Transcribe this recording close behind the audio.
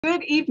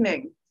Good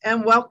evening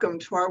and welcome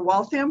to our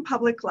Waltham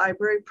Public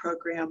Library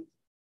program,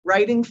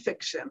 Writing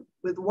Fiction,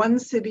 with One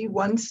City,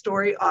 One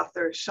Story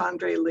author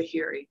Chandreyee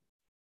Lahiri.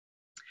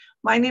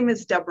 My name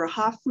is Deborah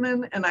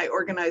Hoffman and I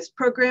organize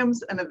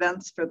programs and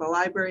events for the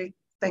library.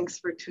 Thanks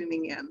for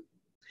tuning in.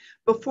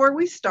 Before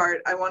we start,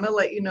 I want to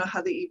let you know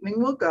how the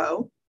evening will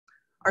go.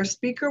 Our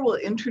speaker will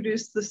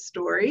introduce the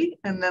story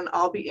and then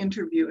I'll be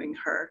interviewing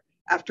her,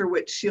 after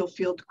which she'll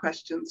field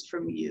questions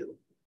from you.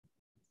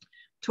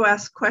 To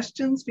ask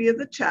questions via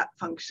the chat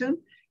function,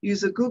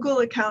 use a Google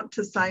account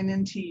to sign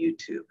into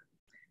YouTube.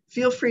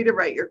 Feel free to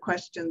write your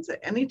questions at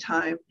any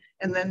time,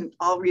 and then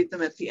I'll read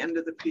them at the end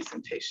of the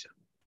presentation.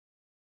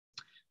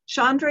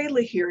 Chandreyee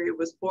Lahiri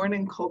was born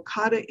in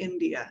Kolkata,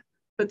 India,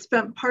 but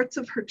spent parts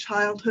of her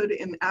childhood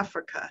in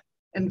Africa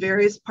and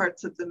various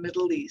parts of the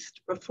Middle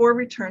East before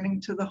returning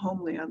to the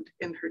homeland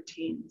in her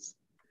teens.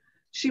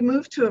 She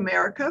moved to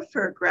America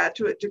for a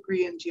graduate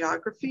degree in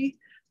geography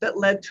that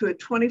led to a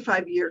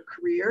 25-year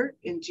career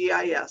in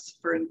GIS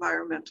for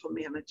environmental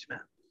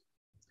management.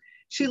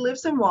 She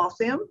lives in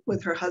Waltham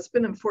with her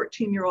husband and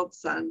 14-year-old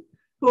son,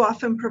 who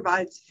often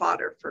provides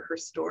fodder for her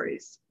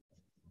stories.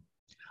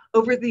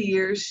 Over the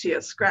years, she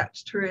has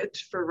scratched her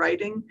itch for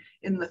writing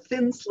in the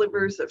thin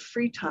slivers of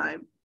free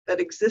time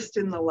that exist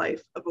in the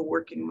life of a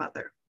working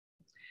mother.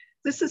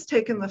 This has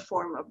taken the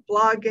form of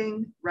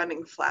blogging,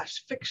 running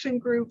flash fiction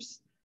groups,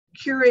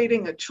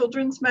 curating a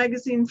children's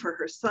magazine for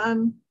her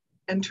son,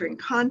 entering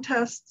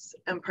contests,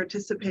 and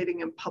participating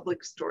in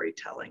public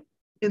storytelling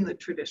in the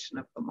tradition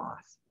of the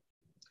moth.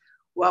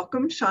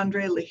 Welcome,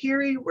 Chandreyee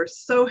Lahiri. We're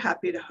so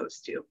happy to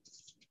host you.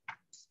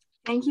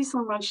 Thank you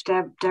so much,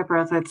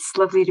 Deborah. That's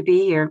lovely to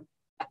be here.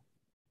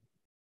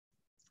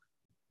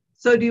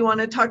 So do you want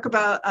to talk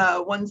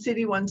about One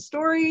City, One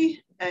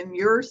Story and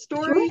your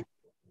story Sure.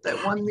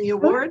 that won the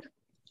award?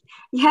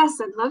 Yes,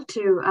 I'd love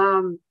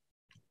to.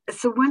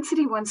 So One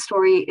City, One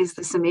Story is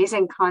this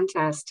amazing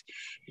contest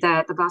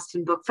that the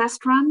Boston Book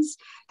Fest runs.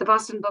 The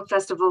Boston Book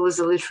Festival is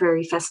a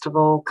literary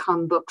festival,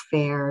 come book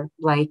fair,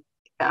 like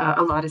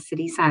a lot of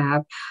cities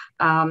have.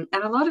 And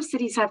a lot of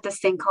cities have this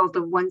thing called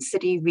the One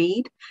City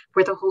Read,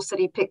 where the whole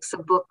city picks a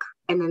book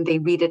and then they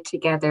read it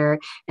together.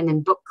 And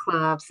then book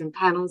clubs and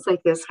panels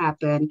like this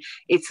happen.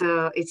 It's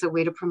a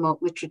way to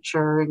promote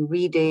literature and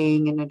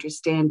reading and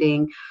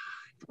understanding.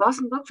 The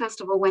Boston Book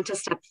Festival went a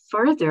step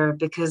further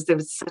because there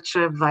was such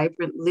a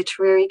vibrant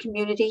literary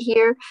community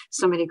here,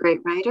 so many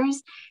great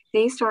writers.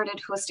 They started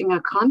hosting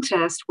a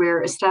contest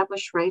where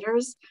established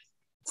writers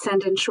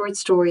send in short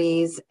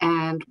stories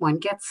and one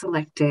gets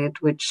selected,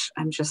 which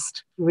I'm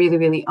just really,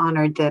 really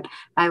honored that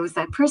I was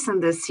that person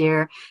this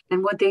year.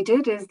 And what they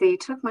did is they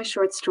took my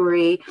short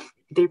story,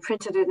 they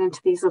printed it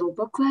into these little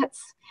booklets,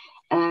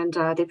 and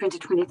they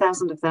printed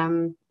 20,000 of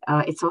them.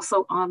 It's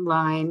also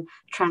online,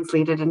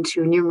 translated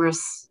into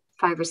numerous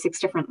 5 or 6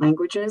 different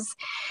languages.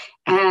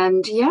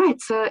 And yeah,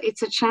 it's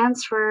a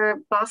chance for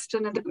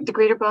Boston and the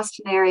greater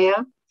Boston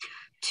area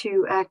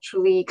to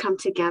actually come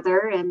together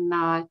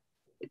and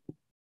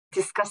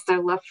discuss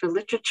their love for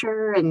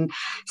literature and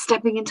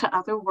stepping into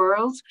other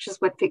worlds, which is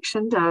what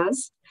fiction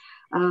does.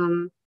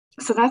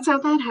 So that's how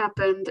that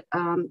happened.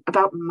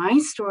 About my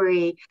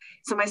story.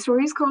 So my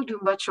story is called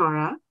Dumba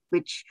Chora,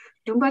 which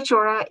Dumba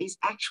Chora is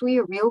actually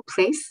a real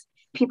place.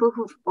 People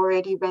who've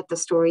already read the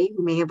story,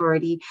 who may have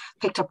already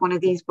picked up one of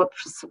these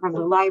books from the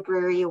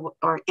library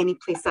or any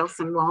place else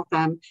in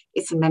Waltham.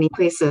 It's in many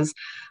places.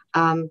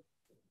 Dumba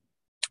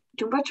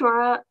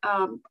Chora,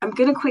 I'm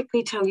going to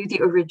quickly tell you the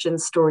origin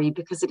story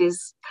because it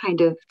is kind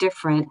of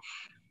different.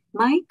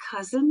 My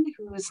cousin,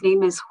 whose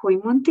name is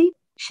Hoymunti,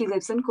 she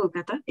lives in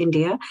Kolkata,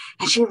 India,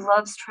 and she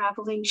loves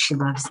traveling. She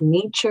loves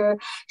nature.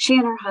 She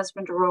and her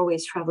husband are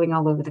always traveling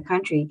all over the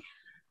country.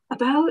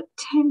 About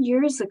 10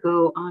 years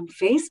ago on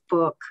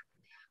Facebook,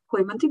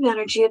 Hoymunti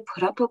Banerjee had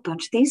put up a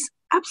bunch of these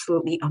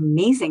absolutely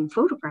amazing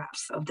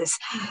photographs of this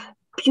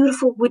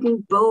beautiful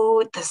wooden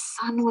boat. The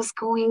sun was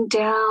going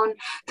down.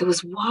 There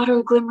was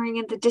water glimmering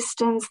in the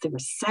distance. There were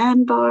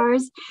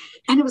sandbars.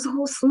 And it was a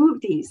whole slew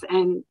of these.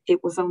 And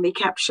it was only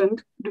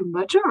captioned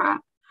Dumba Chora.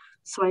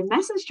 So I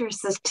messaged her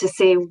to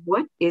say,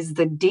 what is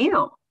the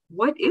deal?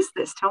 What is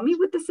this? Tell me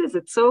what this is.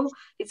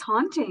 It's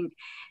haunting.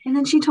 And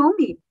then she told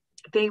me.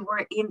 They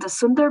were in the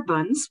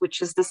Sundarbans,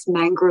 which is this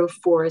mangrove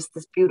forest,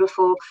 this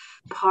beautiful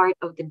part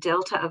of the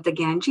delta of the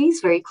Ganges,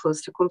 very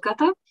close to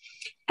Kolkata.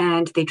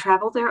 And they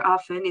travel there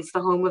often. It's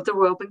the home of the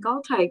Royal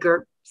Bengal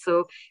tiger.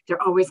 So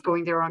they're always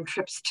going there on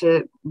trips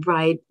to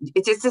ride.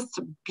 It's just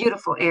a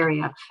beautiful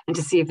area and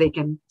to see if they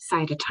can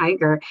sight a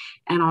tiger.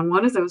 And on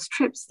one of those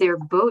trips, their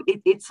boat,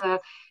 it's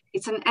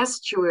an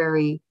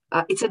estuary.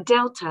 It's a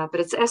delta, but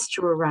it's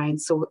estuarine.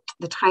 So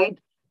the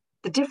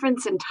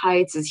difference in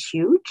tides is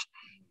huge.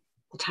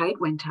 The tide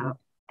went out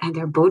and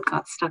their boat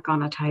got stuck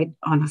on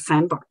a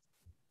sandbar.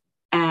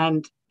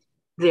 And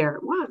there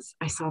it was.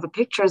 I saw the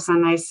pictures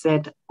and I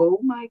said, oh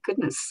my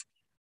goodness,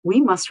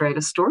 we must write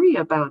a story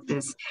about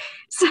this.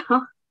 So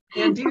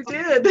And you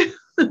did.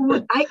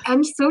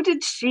 And so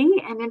did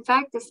she. And in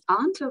fact, this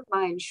aunt of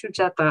mine,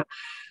 Shujata,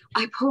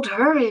 I pulled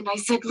her in. I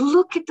said,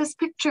 look at this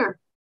picture.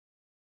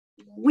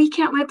 we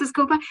can't let this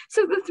go by.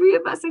 So the three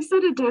of us, I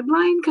set a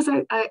deadline because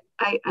I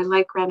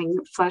like running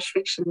flash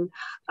fiction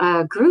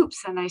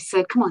groups. And I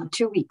said, come on,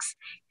 2 weeks,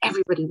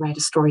 everybody write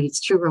a story. It's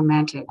too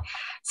romantic.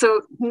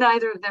 So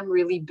neither of them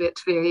really bit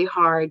very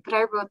hard, but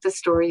I wrote the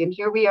story and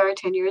here we are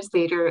 10 years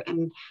later.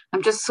 And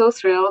I'm just so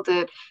thrilled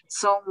that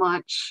so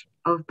much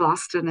of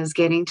Boston is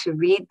getting to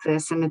read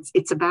this. And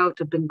it's about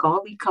a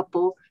Bengali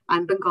couple.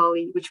 I'm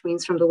Bengali, which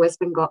means from the West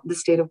Bengal, the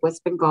state of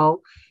West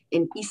Bengal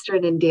in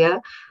Eastern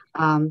India.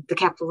 The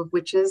capital of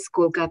which is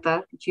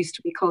Kolkata, which used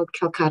to be called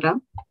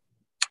Calcutta.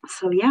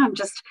 So yeah,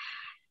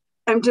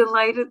 I'm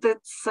delighted that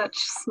such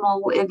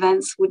small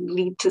events would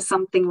lead to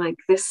something like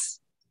this,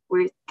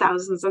 where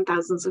thousands and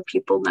thousands of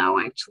people now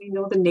actually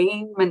know the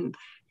name, and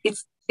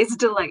it's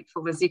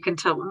delightful, as you can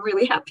tell. I'm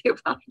really happy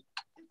about it.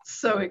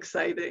 So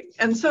exciting,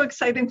 and so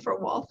exciting for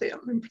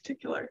Waltham in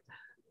particular.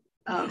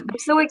 I'm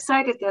so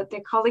excited that they're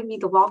calling me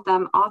the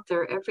Waltham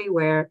author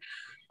everywhere,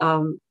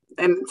 and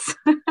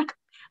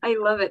I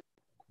love it.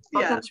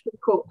 Yeah, that's pretty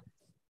cool.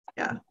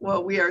 Yeah,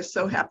 well, we are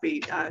so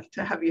happy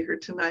to have you here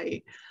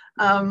tonight.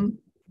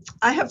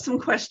 I have some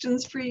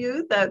questions for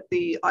you that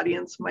the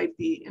audience might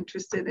be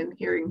interested in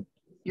hearing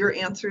your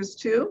answers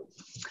to.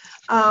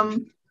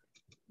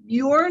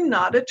 You're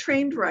not a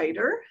trained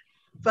writer,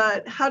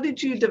 but how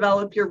did you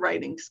develop your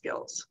writing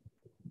skills?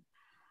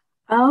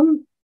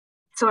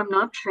 So I'm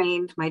not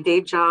trained. My day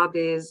job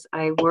is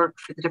I work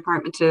for the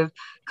Department of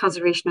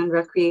Conservation and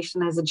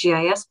Recreation as a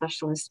GIS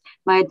specialist.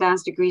 My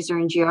advanced degrees are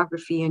in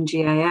geography and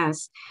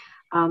GIS.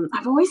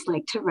 I've always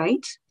liked to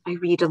write. I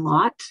read a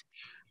lot.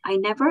 I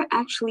never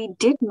actually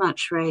did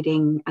much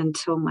writing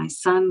until my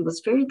son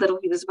was very little.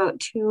 He was about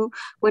 2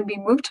 when we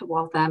moved to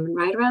Waltham. And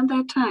right around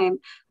that time,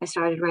 I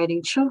started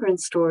writing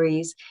children's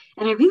stories.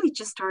 And I really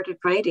just started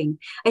writing.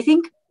 I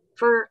think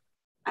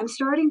I'm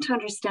starting to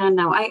understand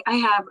now.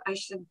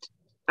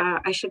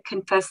 I should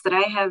confess that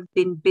I have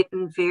been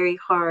bitten very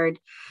hard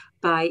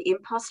by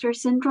imposter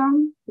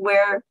syndrome,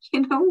 where,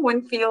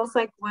 one feels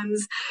like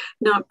one's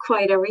not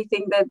quite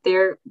everything that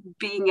they're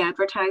being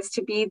advertised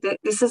to be. That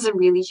this is a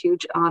really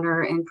huge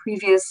honor, and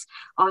previous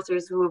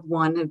authors who have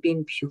won have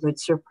been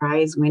Pulitzer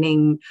Prize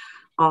winning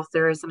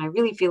authors. And I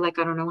really feel like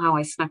I don't know how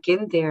I snuck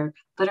in there,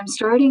 but I'm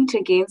starting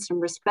to gain some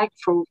respect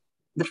for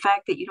the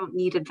fact that you don't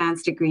need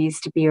advanced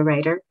degrees to be a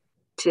writer,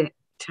 to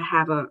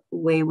have a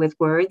way with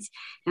words.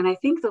 And I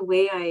think the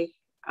way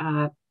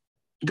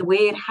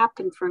it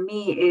happened for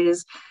me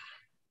is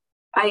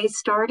I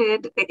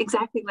started,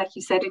 exactly like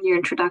you said in your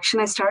introduction,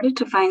 I started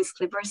to find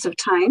slivers of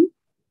time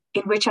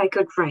in which I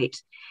could write.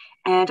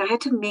 And I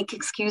had to make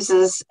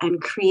excuses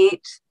and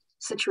create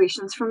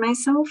situations for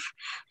myself,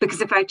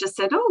 because if I just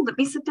said, oh, let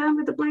me sit down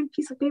with a blank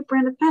piece of paper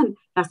and a pen,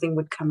 nothing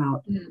would come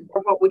out.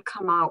 Or what would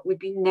come out would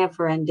be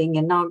never ending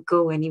and not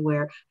go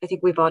anywhere. I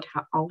think we've all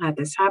had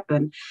this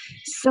happen.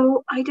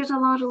 So I did a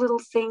lot of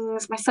little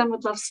things. My son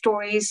would love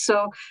stories.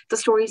 So the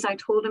stories I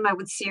told him, I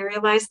would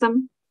serialize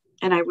them,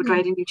 and I would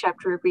write a new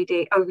chapter every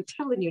day. I would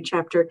tell a new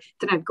chapter,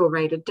 then I'd go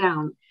write it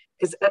down.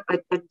 Because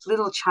a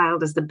little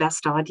child is the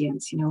best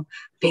audience,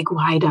 big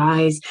wide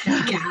eyes,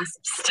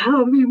 gasps,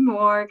 tell me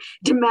more,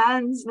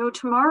 demands, no,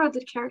 tomorrow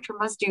the character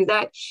must do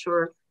that.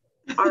 Sure.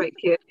 All right,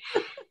 kid.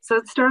 So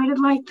it started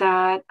like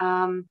that.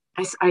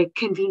 I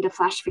convened a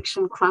flash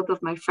fiction club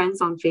of my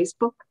friends on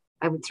Facebook.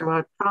 I would throw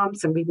out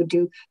prompts and we would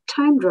do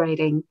timed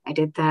writing. I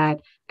did that.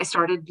 I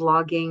started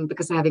blogging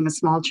because having a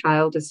small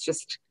child is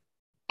just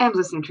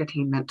endless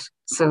entertainment.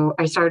 So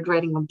I started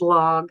writing a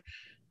blog.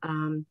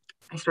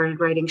 I started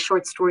writing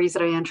short stories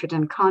that I entered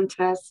in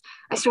contests.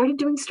 I started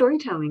doing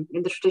storytelling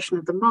in the tradition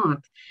of the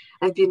moth.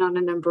 I've been on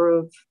a number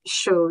of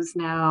shows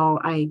now.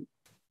 I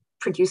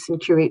produce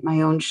and curate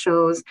my own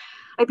shows.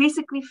 I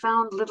basically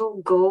found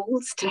little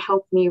goals to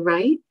help me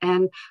write.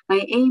 And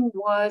my aim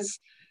was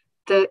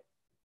that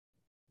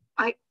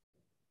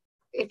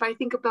if I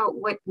think about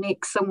what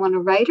makes someone a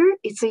writer,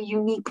 it's a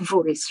unique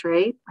voice,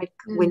 right? Like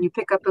when you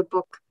pick up a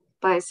book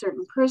by a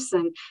certain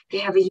person, they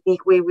have a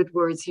unique way with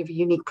words, they have a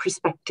unique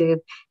perspective.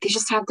 They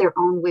just have their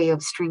own way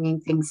of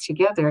stringing things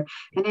together.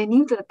 And I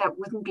knew that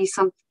wouldn't be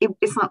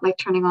it's not like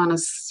turning on a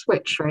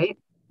switch, right?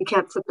 You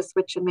can't flip a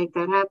switch and make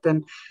that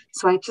happen.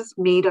 So I just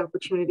made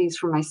opportunities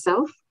for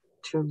myself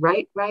to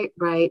write,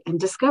 and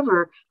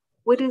discover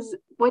what is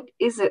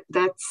it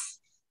that's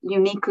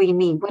uniquely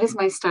me? What is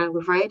my style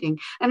of writing?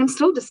 And I'm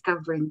still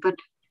discovering, but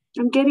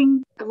I'm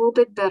getting a little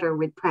bit better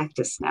with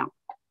practice now.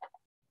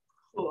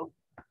 Cool.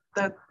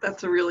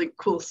 That's a really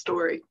cool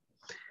story.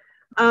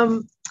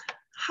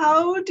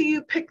 How do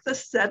you pick the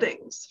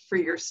settings for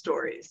your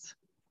stories?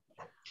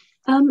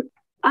 I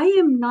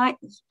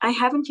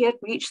haven't yet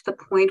reached the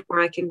point where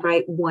I can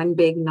write one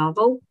big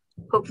novel.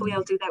 Hopefully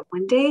I'll do that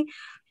one day.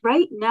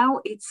 Right now,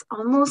 it's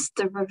almost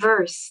the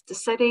reverse. The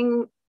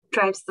setting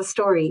drives the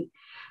story.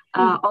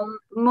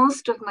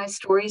 Most of my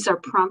stories are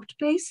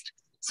prompt-based.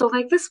 So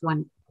like this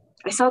one,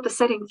 I saw the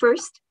setting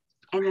first,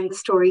 and then the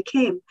story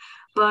came.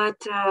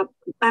 But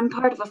I'm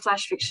part of a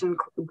flash fiction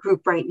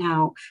group right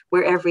now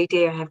where every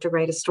day I have to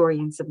write a story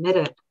and submit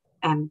it.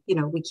 and,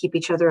 we keep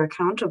each other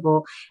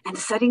accountable. And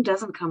the setting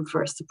doesn't come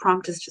first. The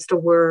prompt is just a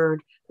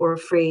word or a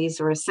phrase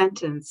or a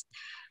sentence.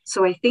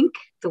 So I think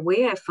the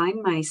way I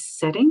find my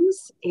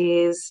settings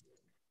is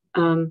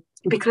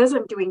because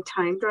I'm doing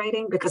timed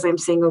writing, because I'm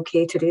saying,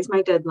 okay, today's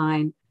my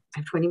deadline. I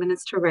have 20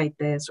 minutes to write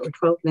this or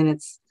 12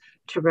 minutes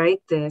to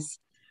write this.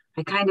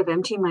 I kind of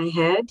empty my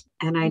head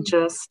and I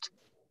just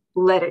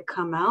let it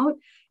come out.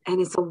 And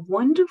it's a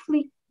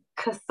wonderfully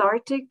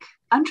cathartic,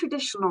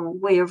 untraditional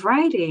way of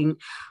writing.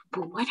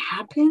 But what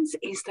happens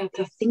is that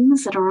the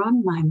things that are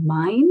on my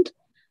mind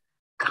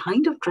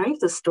kind of drive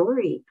the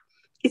story.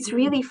 It's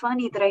really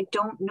funny that I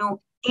don't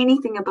know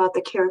anything about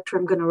the character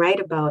I'm going to write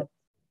about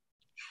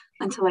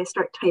until I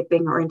start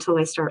typing or until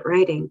I start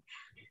writing.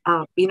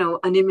 An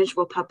image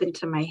will pop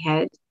into my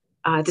head.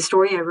 The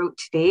story I wrote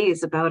today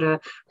is about a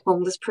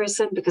homeless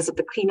person because of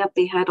the cleanup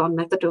they had on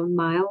Methadone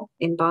Mile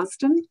in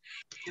Boston.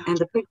 Yeah. And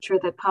the picture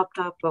that popped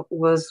up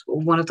was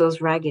one of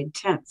those ragged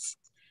tents.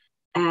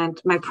 And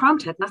my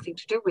prompt had nothing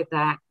to do with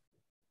that,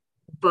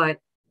 but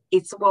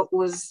it's what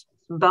was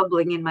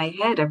bubbling in my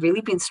head. I've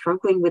really been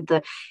struggling with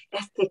the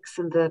ethics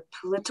and the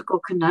political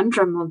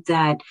conundrum of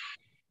that.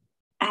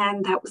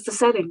 And that was the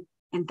setting.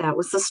 And that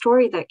was the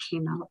story that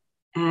came out.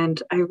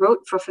 And I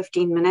wrote for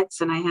 15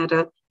 minutes and I had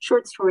a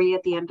short story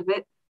at the end of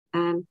it,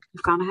 and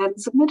I've gone ahead and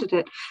submitted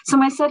it. So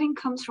my setting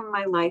comes from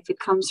my life. It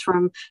comes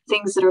from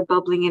things that are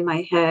bubbling in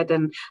my head.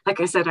 And like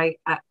I said,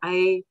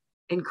 I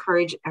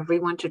encourage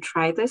everyone to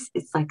try this.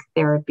 It's like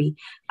therapy.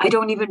 I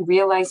don't even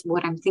realize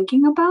what I'm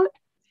thinking about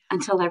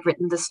until I've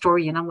written the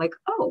story. And I'm like,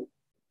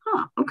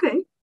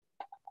 okay.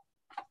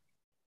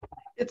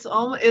 It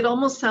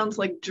almost sounds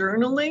like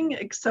journaling,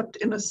 except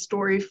in a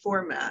story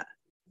format.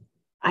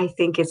 I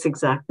think it's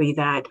exactly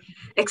that,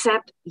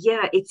 except,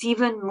 it's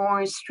even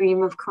more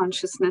stream of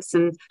consciousness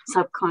and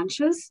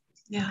subconscious,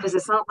 because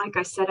it's not like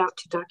I set out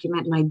to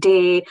document my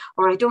day,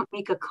 or I don't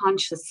make a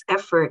conscious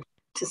effort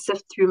to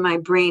sift through my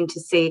brain to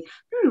say,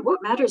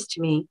 what matters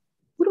to me?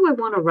 What do I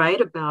want to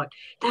write about?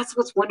 That's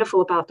what's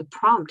wonderful about the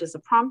prompt, is the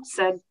prompt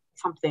said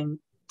something.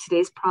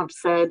 Today's prompt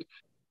said,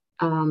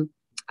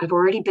 I've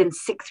already been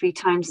sick 3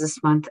 times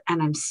this month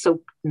and I'm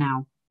soaked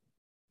now.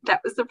 That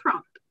was the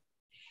prompt.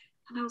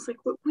 And I was like,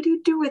 what do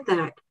you do with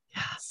that?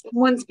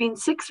 Someone's been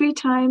sick 3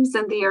 times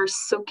and they are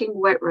soaking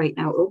wet right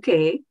now.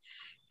 Okay.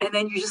 And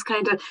then you just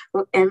kind of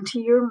empty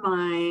your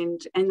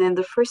mind. And then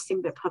the first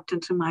thing that popped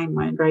into my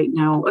mind right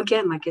now,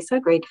 again, like I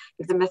said, right,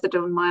 if the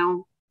Methadone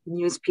Mile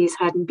news piece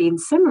hadn't been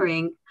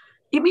simmering,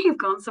 it may have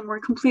gone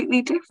somewhere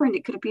completely different.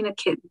 It could have been a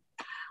kid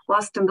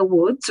lost in the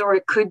woods, or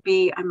it could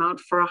be I'm out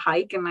for a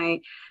hike and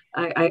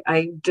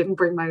I didn't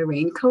bring my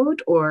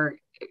raincoat, or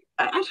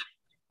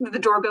the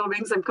doorbell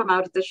rings and come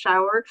out of the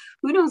shower.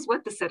 Who knows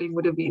what the setting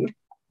would have been?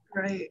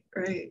 Right.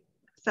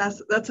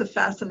 That's a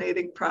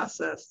fascinating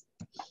process.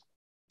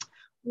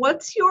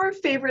 What's your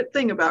favorite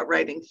thing about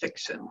writing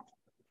fiction?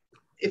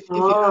 If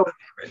you have a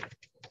favorite.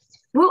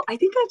 Well, I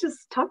think I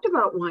just talked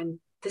about one,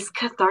 this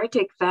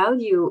cathartic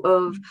value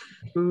of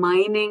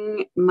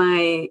mining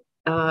my,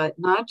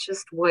 not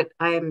just what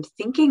I'm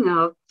thinking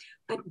of,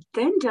 but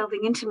then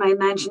delving into my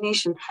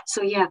imagination.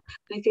 So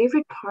my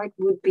favorite part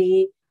would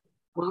be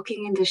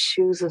walking in the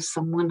shoes of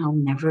someone I'll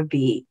never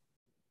be.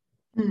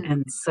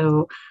 And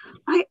so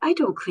I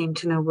don't claim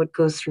to know what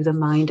goes through the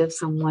mind of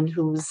someone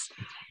who's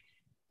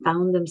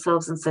found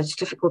themselves in such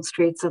difficult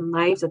straits in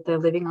life that they're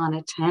living on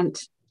a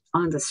tent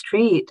on the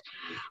street.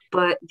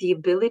 But the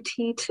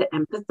ability to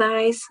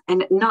empathize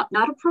and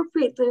not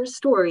appropriate their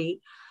story,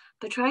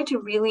 but try to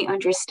really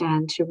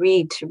understand, to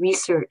read, to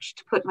research,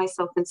 to put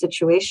myself in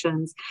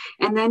situations,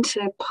 and then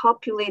to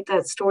populate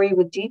that story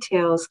with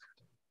details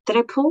that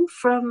I pull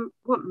from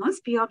what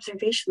must be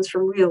observations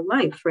from real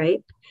life,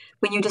 right?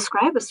 When you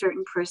describe a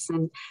certain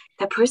person,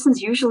 that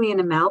person's usually an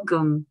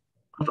amalgam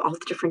of all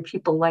the different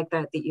people like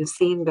that you've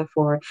seen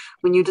before.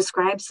 When you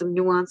describe some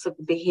nuance of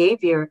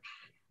behavior,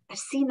 I've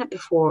seen it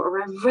before,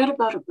 or I've read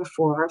about it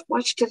before, or I've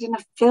watched it in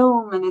a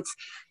film and it's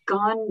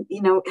gone,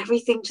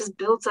 everything just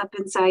builds up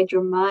inside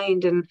your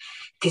mind. And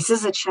this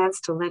is a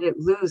chance to let it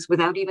loose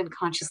without even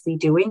consciously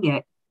doing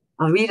it.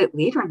 I'll read it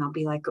later and I'll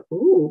be like,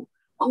 oh,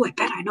 I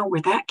bet I know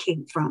where that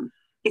came from.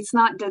 It's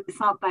not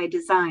by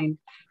design.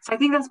 So I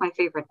think that's my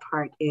favorite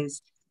part,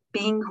 is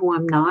being who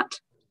I'm not,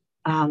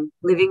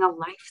 living a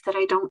life that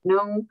I don't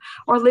know,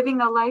 or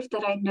living a life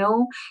that I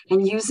know,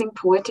 and using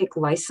poetic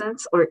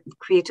license or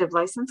creative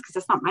license, because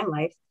it's not my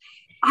life.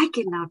 I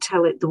can now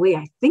tell it the way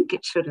I think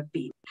it should have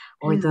been,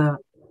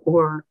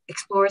 or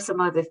explore some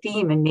other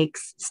theme and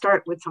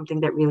start with something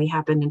that really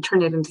happened and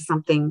turn it into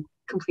something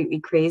completely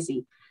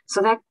crazy.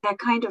 So that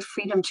kind of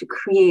freedom to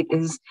create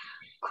is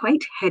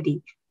quite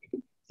heady.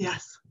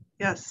 Yes.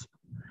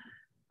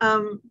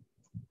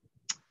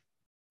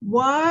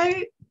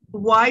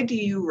 Why do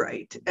you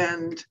write?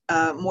 And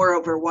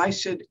moreover, why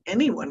should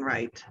anyone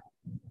write?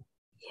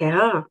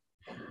 Yeah.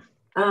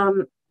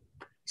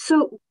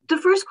 So the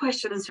first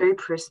question is very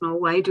personal.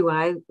 Why do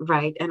I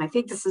write? And I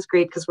think this is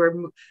great because we're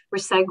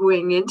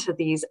segueing into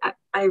these.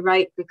 I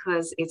write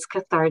because it's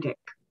cathartic.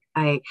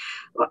 I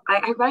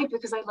write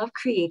because I love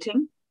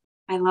creating.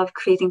 I love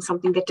creating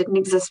something that didn't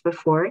exist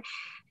before.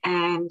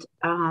 And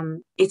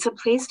it's a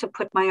place to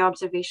put my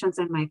observations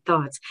and my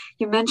thoughts.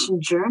 You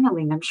mentioned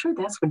journaling. I'm sure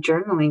that's what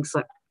journaling's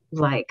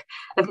like.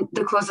 I mean,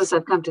 the closest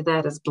I've come to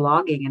that is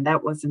blogging, and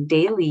that wasn't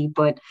daily,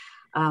 but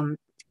um,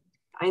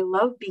 I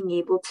love being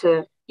able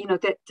to,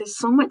 that there's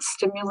so much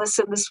stimulus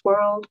in this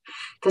world.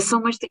 There's so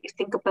much that you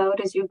think about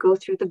as you go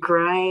through the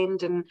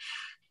grind, and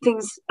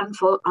things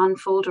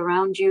unfold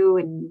around you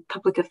in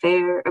public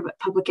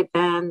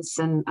events,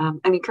 and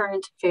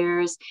current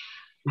affairs,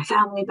 my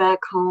family back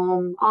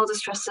home, all the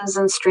stresses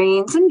and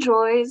strains and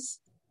joys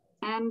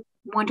and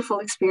wonderful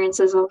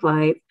experiences of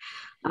life.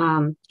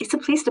 It's a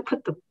place to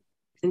put them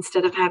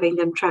instead of having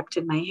them trapped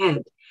in my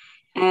head.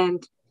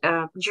 And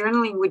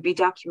journaling would be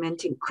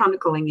documenting,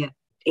 chronicling it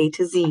A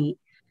to Z.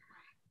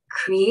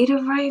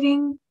 Creative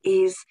writing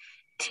is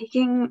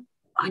taking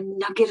a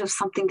nugget of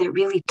something that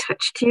really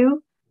touched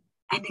you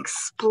and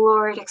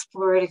explore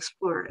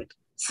it.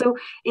 So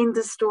in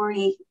the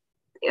story,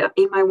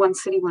 in my One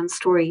City, One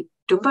Story,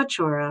 Dumba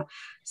Chora,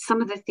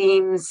 some of the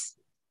themes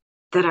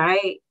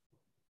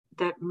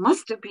that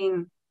must have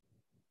been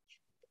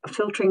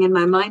filtering in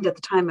my mind at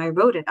the time I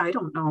wrote it, I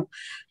don't know,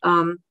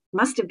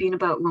 must have been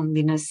about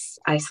loneliness,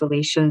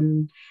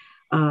 isolation,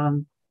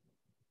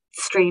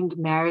 strained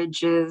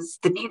marriages,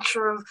 the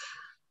nature of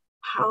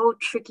how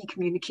tricky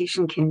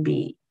communication can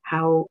be,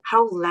 how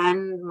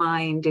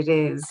landmined it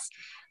is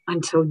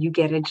until you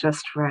get it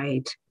just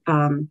right.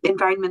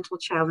 Environmental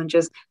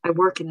challenges. I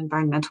work in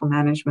environmental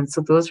management,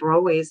 so those were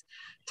always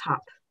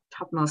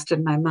topmost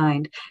in my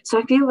mind. So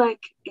I feel like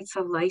it's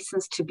a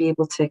license to be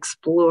able to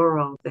explore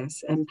all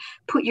this and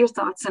put your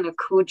thoughts in a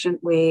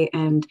cogent way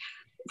and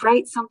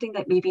write something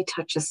that maybe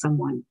touches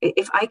someone.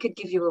 If I could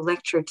give you a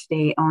lecture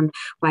today on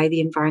why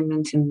the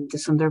environment in the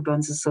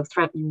Sundarbans is so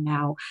threatening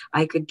now,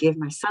 I could give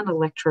my son a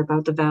lecture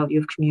about the value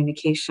of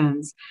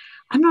communications.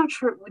 I'm not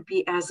sure it would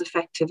be as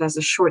effective as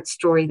a short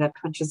story that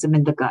punches him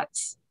in the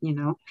guts,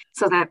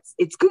 So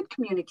it's good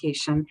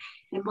communication.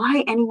 And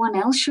why anyone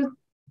else should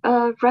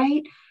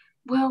write?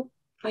 Well,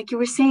 like you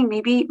were saying,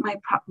 maybe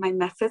my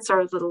methods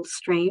are a little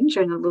strange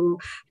and a little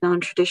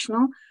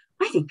non-traditional.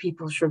 I think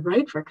people should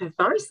write for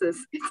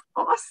catharsis. It's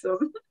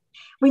awesome.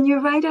 When you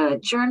write a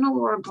journal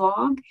or a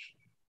blog,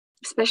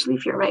 especially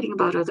if you're writing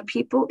about other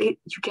people, you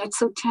get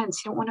so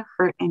tense. You don't want to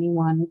hurt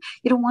anyone.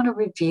 You don't want to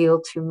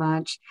reveal too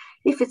much.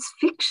 If it's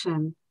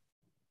fiction,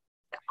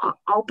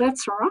 all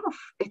bets are off.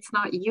 It's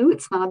not you,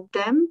 it's not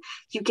them.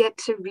 You get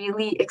to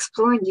really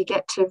explore and you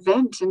get to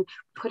vent and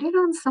put it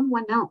on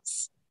someone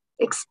else.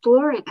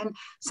 Explore it. And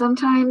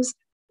sometimes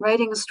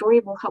writing a story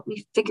will help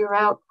me figure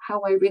out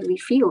how I really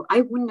feel.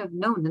 I wouldn't have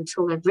known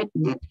until I've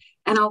written it,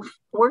 and I'll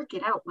work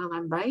it out while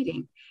I'm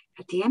writing.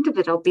 At the end of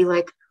it, I'll be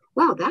like,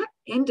 wow, that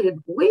ended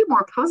way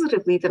more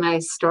positively than I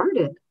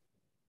started.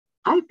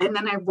 And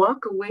then I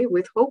walk away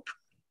with hope.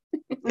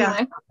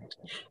 Yeah.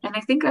 And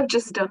I think I've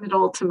just done it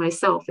all to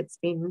myself. It's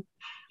been,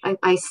 I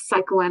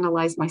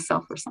psychoanalyze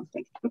myself or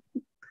something.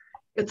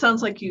 It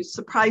sounds like you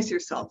surprise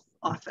yourself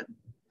often.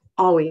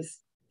 Always.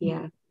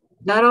 Yeah.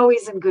 Not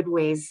always in good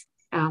ways.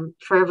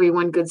 For every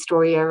one good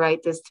story I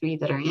write, there's 3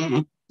 that are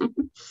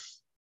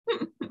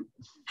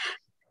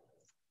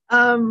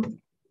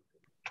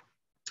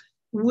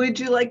Would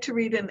you like to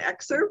read an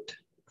excerpt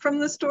from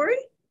the story?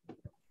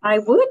 I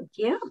would,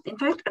 yeah. In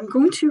fact, I'm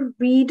going to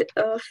read,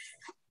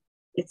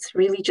 it's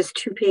really just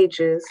 2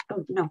 pages.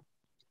 Oh, no.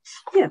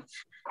 Yeah.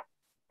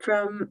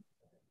 From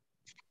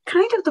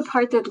kind of the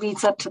part that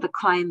leads up to the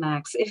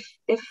climax.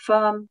 If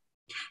some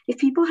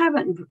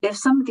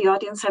of the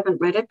audience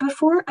haven't read it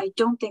before, I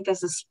don't think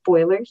there's a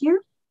spoiler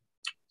here.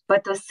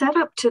 But the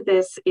setup to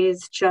this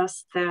is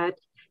just that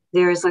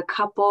there's a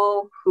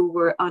couple who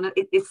were on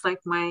it's like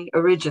my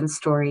origin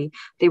story.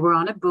 They were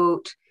on a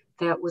boat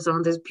that was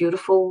on this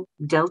beautiful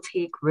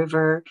deltaic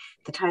river.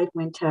 The tide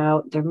went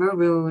out. They're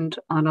marooned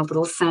on a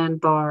little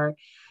sandbar.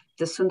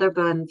 The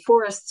Sundarban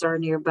forests are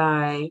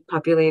nearby,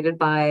 populated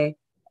by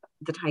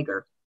the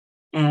tiger.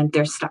 And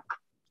they're stuck.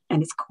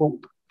 And it's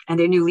cold. And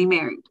they're newly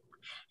married.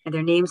 And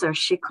their names are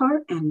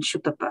Shekhar and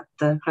Sutapa.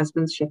 The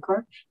husband's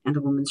Shekhar and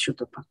the woman's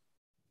Sutapa.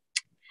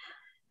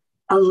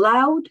 A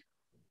low,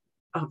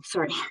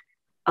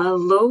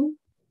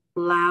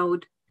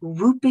 loud,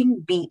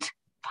 whooping beat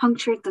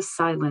punctured the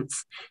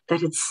silence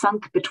that had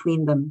sunk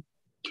between them,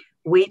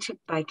 weighted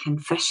by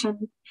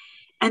confession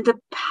and the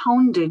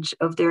poundage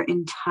of their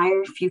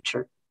entire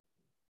future.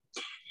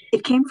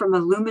 It came from a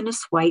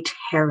luminous white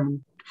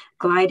heron,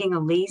 gliding a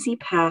lazy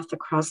path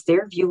across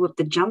their view of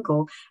the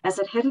jungle as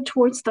it headed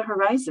towards the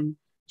horizon,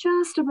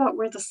 just about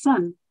where the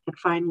sun had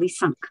finally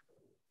sunk.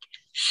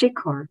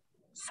 Shekhar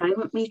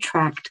silently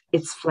tracked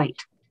its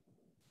flight.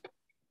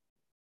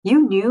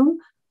 You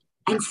knew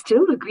and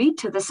still agreed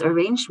to this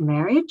arranged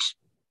marriage?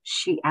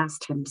 She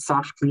asked him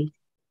softly.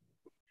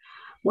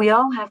 We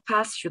all have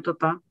past,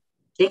 Sutapa.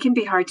 They can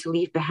be hard to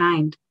leave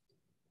behind.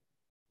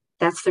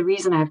 That's the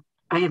reason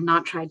I have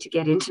not tried to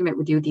get intimate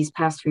with you these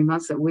past 3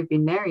 months that we've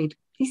been married.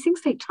 These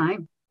things take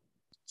time,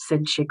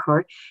 said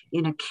Shekhar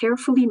in a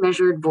carefully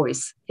measured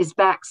voice, his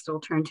back still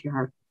turned to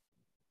her.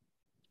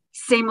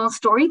 Same old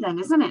story then,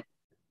 isn't it?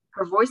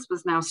 Her voice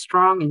was now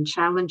strong and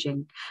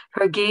challenging,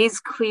 her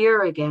gaze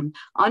clear again,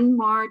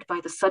 unmarred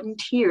by the sudden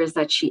tears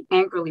that she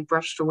angrily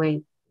brushed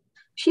away.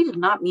 She did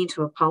not mean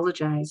to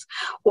apologize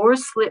or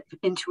slip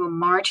into a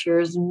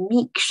martyr's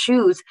meek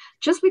shoes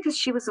just because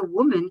she was a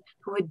woman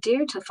who had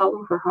dared to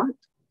follow her heart.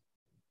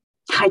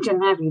 I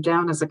didn't have you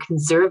down as a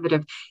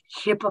conservative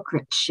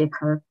hypocrite,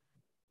 Shekhar.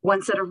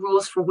 One set of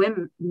rules for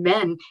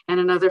men and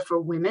another for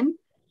women.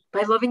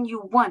 By loving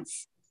you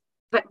once,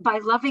 but by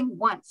loving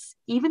once,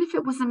 even if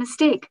it was a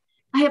mistake,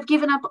 I have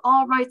given up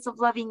all rights of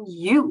loving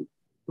you,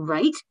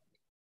 right?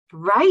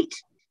 Right?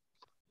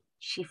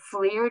 She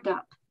flared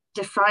up,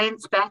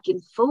 defiance back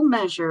in full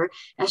measure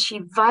as she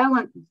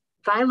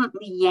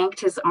violently yanked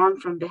his arm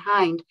from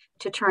behind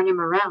to turn him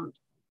around.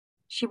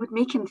 She would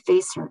make him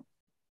face her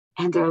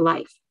and their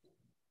life.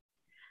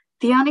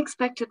 The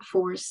unexpected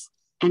force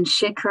and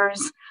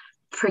Shekhar's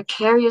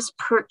precarious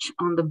perch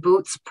on the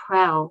boat's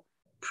prow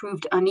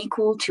proved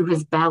unequal to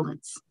his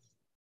balance.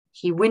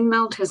 He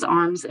windmilled his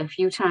arms a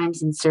few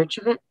times in search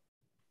of it,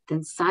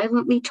 then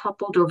silently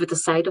toppled over the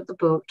side of the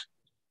boat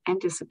and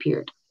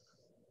disappeared.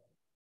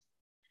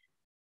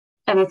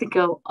 And I think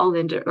I'll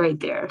end it right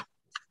there.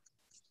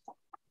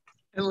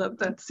 I love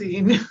that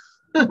scene.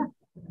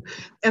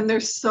 And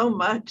there's so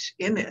much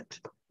in it,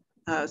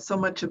 so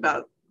much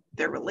about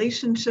their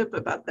relationship,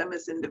 about them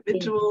as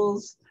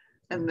individuals,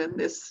 and then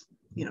this,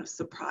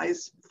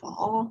 surprise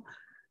fall.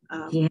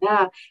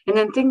 Yeah, and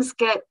then things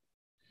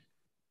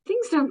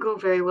don't go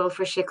very well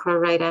for Shekhar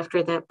right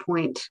after that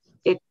point.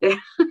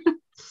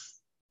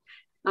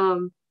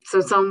 So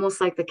it's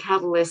almost like the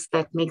catalyst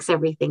that makes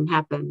everything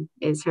happen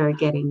is her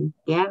getting,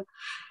 yeah.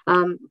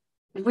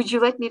 Would you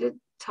like me to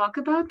talk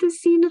about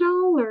this scene at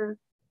all, or?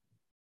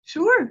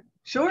 Sure,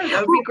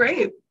 that would be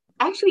great.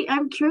 Actually,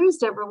 I'm curious,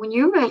 Deborah, when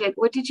you read it,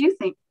 what did you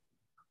think?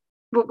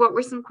 What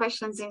were some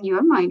questions in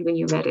your mind when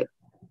you read it?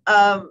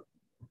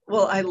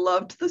 Well, I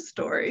loved the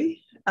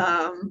story.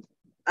 One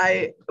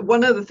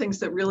of the things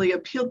that really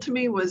appealed to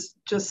me was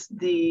just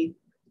the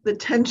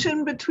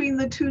tension between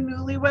the two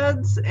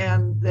newlyweds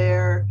and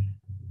their,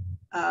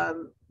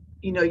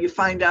 you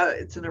find out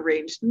it's an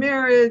arranged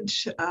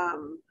marriage,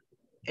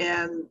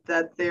 and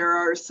that there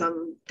are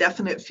some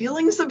definite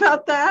feelings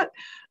about that.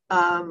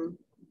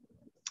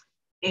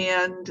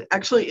 And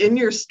actually in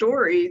your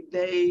story,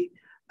 they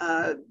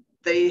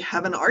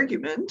have an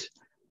argument,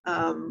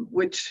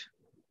 which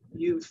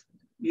you've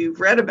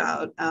read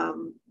about.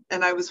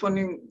 And I was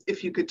wondering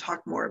if you could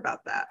talk more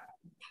about that.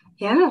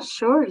 Yeah,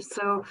 sure.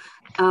 So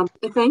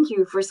thank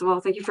you. First of all,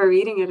 thank you for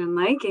reading it and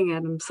liking it.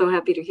 I'm so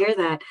happy to hear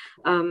that.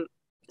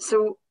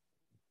 So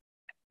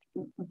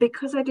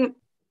because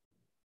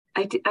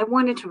I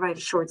wanted to write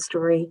a short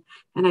story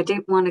and I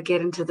didn't want to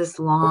get into this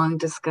long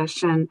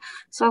discussion.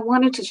 So I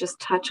wanted to just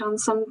touch on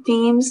some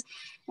themes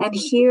and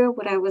hear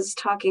what I was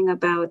talking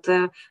about.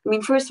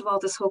 First of all,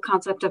 this whole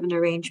concept of an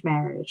arranged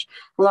marriage.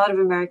 A lot of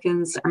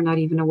Americans are not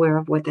even aware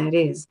of what that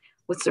is.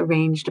 What's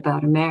arranged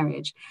about a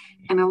marriage.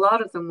 And a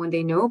lot of them, when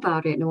they know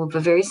about it, know of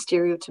a very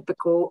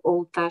stereotypical,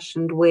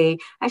 old-fashioned way.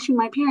 Actually,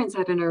 my parents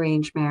had an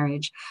arranged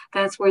marriage.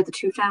 That's where the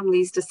two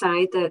families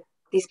decide that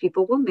these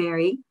people will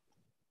marry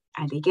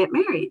and they get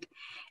married.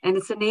 And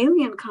it's an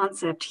alien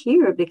concept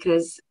here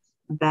because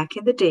back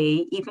in the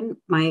day, even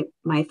my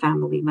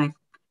family, my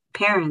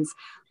parents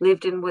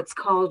lived in what's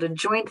called a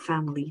joint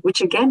family,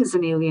 which again is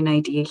an alien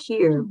idea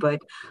here.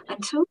 But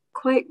until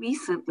quite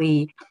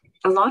recently,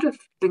 a lot of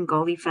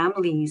Bengali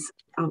families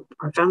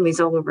or families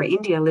all over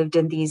India lived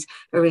in these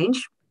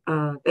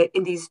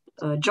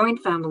joint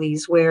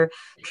families where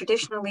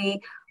traditionally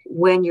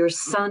when your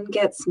son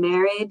gets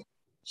married,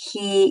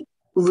 he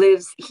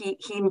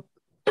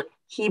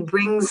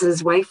brings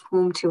his wife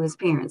home to his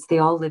parents. They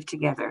all live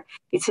together.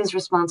 It's his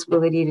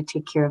responsibility to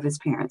take care of his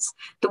parents.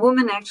 The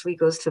woman actually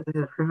goes to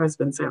her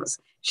husband's house.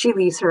 She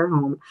leaves her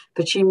home,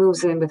 but she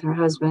moves in with her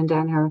husband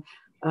and her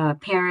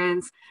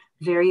parents.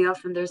 Very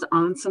often there's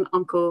aunts and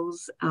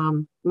uncles.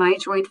 My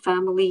joint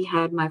family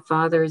had my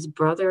father's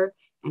brother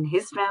and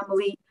his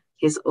family,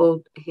 his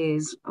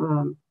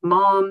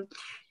mom.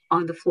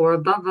 On the floor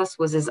above us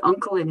was his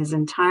uncle and his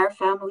entire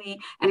family.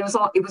 And it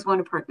was one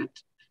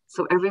apartment.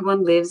 So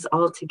everyone lives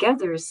all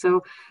together.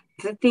 So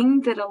the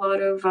thing that a lot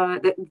of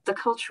the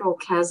cultural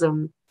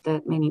chasm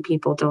that many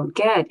people don't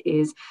get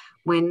is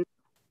when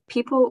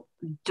people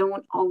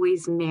don't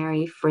always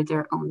marry for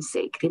their own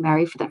sake. They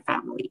marry for their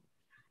family.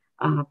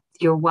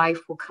 Your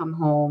wife will come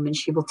home and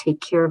she will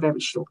take care of everything.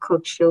 She'll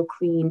cook, she'll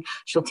clean,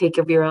 she'll take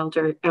care of your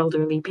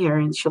elderly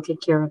parents, she'll take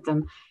care of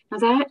them. Now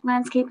that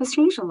landscape has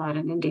changed a lot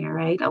in India,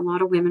 right? A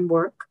lot of women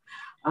work.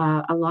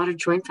 A lot of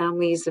joint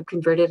families have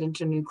converted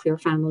into nuclear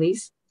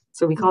families.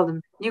 So we call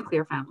them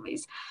nuclear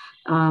families.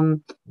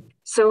 And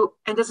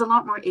there's a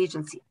lot more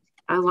agency.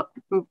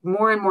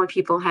 More and more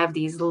people have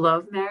these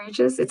love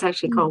marriages. It's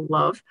actually called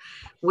love,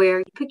 where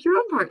you pick your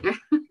own partner.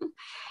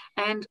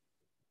 And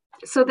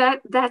so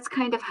that's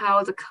kind of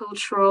how the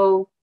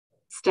cultural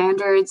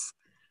standards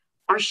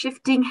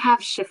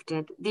have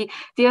shifted.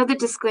 The other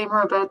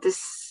disclaimer about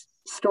this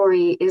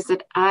story is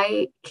that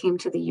I came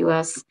to the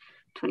US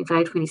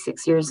 25,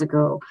 26 years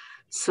ago.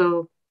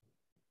 So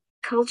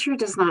culture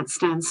does not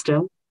stand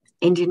still.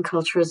 Indian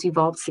culture has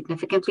evolved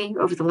significantly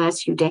over the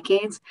last few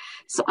decades.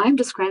 So I'm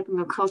describing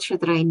a culture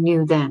that I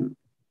knew then.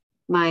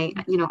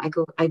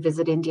 I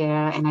visit India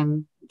and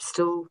I'm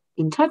still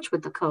in touch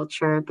with the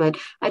culture, but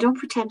I don't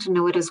pretend to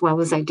know it as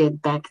well as I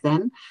did back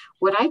then.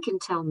 What I can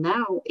tell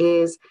now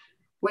is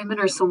women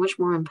are so much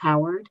more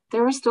empowered.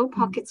 There are still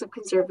pockets of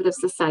conservative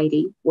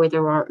society where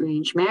there are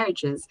arranged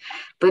marriages,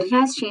 but it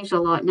has changed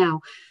a lot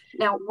now.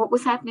 Now, what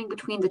was happening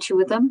between the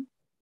two of them?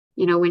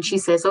 When she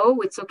says, "Oh,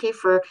 it's okay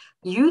for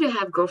you to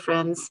have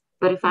girlfriends,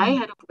 but if I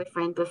had a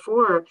boyfriend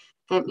before,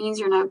 that means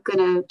you're not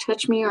gonna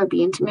touch me or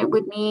be intimate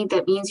with me.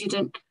 That means you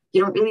don't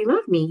really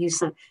love me. You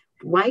said,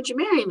 why'd you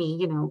marry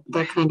me?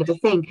 That kind of a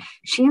thing."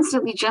 She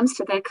instantly jumps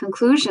to that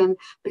conclusion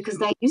because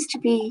that used to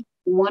be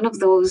one of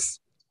those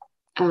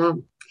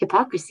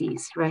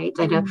hypocrisies, right?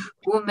 That a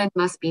woman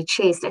must be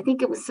chaste. I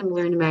think it was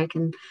similar in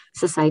American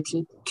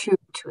society too,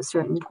 to a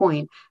certain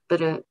point,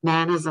 but a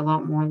man has a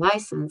lot more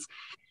license.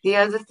 The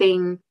other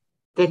thing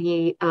that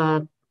he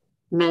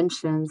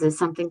mentions is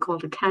something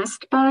called a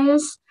caste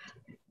bias.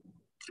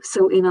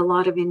 So in a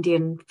lot of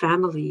Indian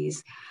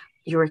families,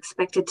 you're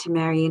expected to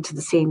marry into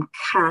the same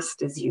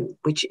caste as you,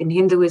 which in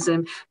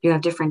Hinduism, you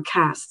have different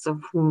castes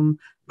of whom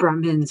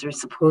Brahmins are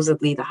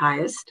supposedly the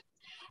highest.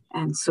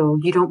 And so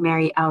you don't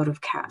marry out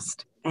of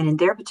caste. And in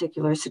their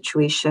particular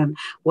situation,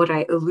 what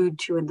I allude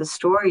to in the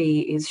story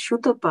is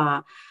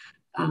Sutapa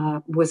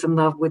was in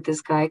love with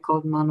this guy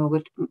called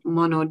Manoj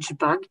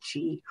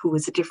Bagchi, who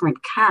was a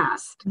different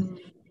caste.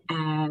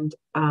 And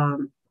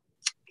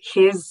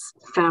his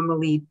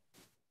family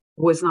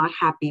was not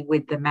happy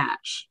with the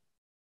match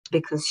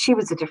because she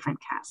was a different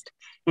caste.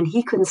 And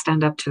he couldn't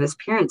stand up to his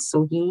parents,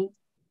 so he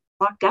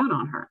walked out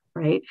on her,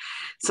 right?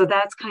 So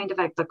that's kind of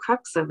like the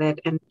crux of it.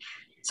 And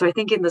so I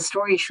think in the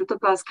story,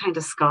 Shutapa is kind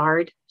of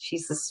scarred.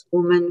 She's this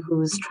woman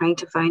who's trying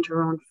to find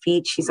her own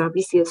feet. She's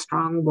obviously a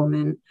strong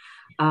woman.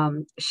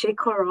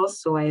 Shekhar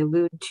also, I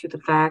allude to the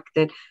fact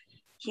that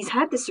he's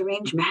had this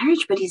arranged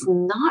marriage, but he's a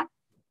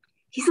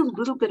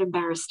little bit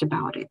embarrassed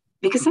about it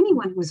because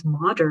anyone who's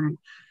modern,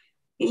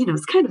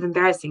 it's kind of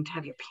embarrassing to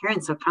have your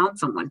parents have found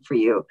someone for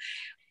you,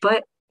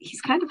 but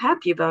he's kind of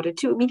happy about it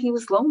too. I mean, he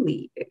was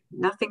lonely.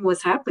 Nothing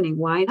was happening.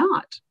 Why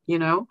not?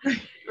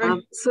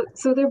 Right.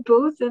 So they're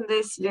both in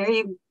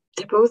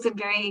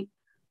very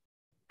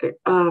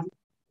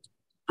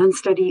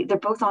unsteady. They're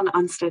both on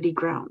unsteady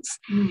grounds.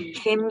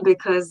 Him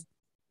because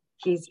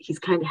he's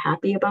kind of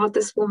happy about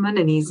this woman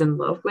and he's in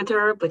love with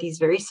her, but he's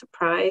very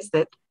surprised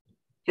that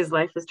his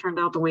life has turned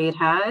out the way it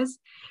has.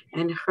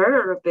 And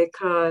her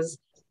because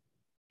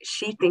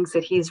she thinks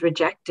that he's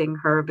rejecting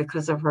her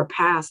because of her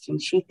past.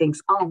 And she thinks,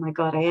 oh my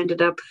God, I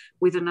ended up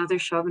with another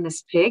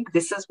chauvinist pig.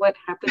 This is what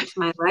happened to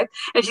my life.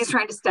 And she's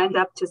trying to stand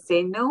up to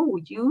say, no,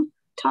 you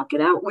talk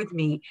it out with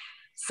me.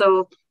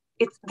 So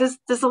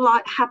there's a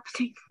lot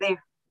happening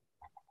there,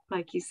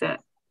 like you said.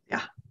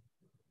 Yeah.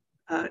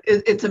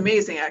 It's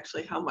amazing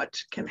actually how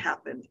much can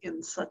happen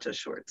in such a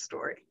short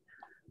story.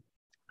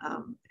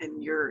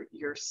 And you're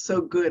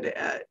so good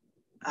at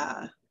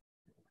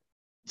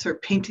sort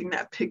of painting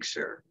that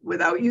picture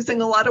without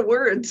using a lot of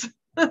words.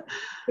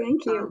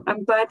 Thank you.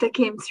 I'm glad that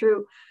came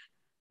through.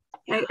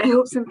 I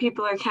hope some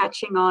people are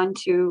catching on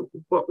to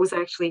what was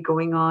actually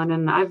going on.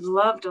 And I've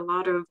loved a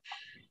lot of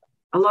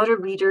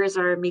readers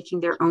are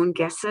making their own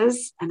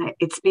guesses. And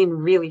it's been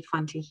really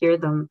fun to hear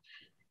them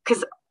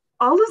because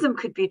all of them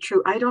could be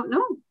true. I don't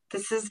know.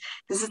 This is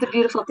the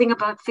beautiful thing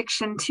about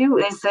fiction too,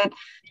 is that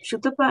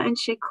Shutapa and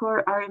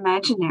Shekhar are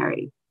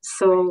imaginary.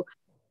 So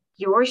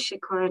your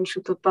Shekhar and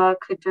Sutapa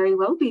could very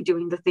well be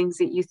doing the things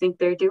that you think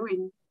they're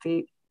doing.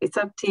 It's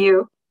up to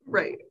you.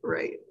 Right.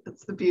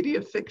 That's the beauty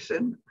of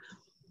fiction.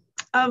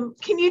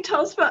 Can you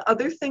tell us about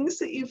other things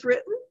that you've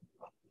written?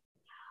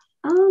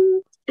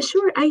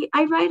 Sure.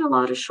 I write a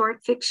lot of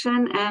short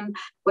fiction and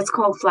what's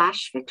called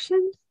flash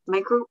fiction.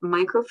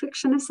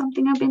 Microfiction is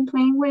something I've been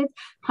playing with.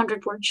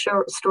 100-word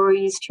short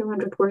stories,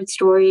 200-word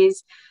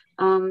stories.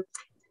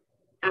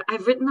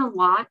 I've written a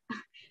lot.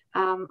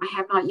 I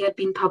have not yet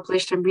been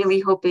published. I'm really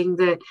hoping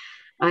that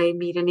I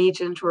meet an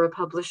agent or a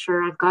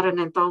publisher. I've got an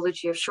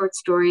anthology of short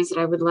stories that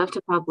I would love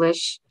to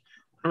publish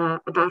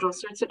about all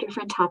sorts of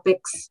different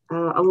topics.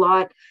 A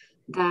lot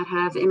that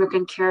have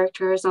immigrant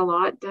characters, a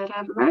lot that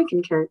have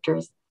American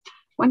characters.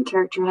 One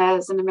character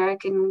has an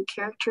American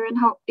character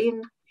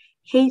in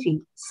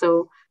Haiti.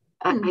 So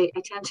I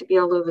tend to be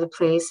all over the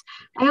place.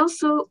 I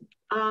also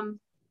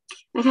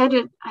I've had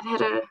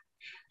a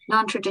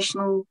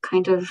non-traditional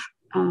kind of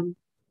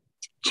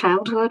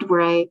childhood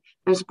where I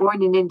was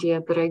born in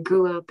India, but I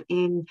grew up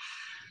in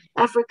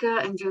Africa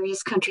and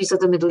various countries of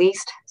the Middle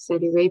East,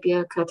 Saudi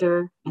Arabia,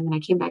 Qatar, and then I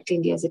came back to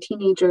India as a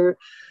teenager.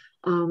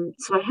 So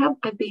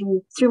I've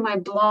been through my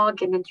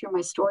blog and then through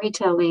my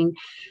storytelling,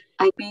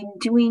 I've been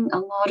doing a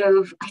lot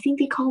of, I think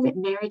they call it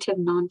narrative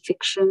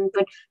nonfiction,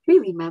 but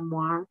really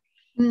memoir.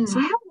 So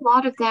I have a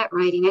lot of that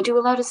writing. I do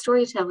a lot of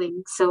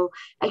storytelling, so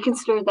I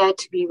consider that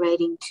to be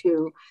writing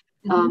too.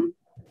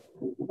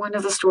 One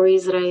of the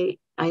stories that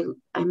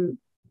I'm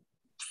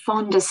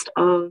fondest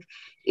of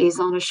is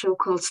on a show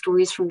called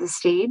Stories from the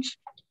Stage.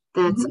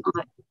 That's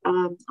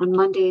on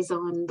Mondays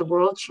on the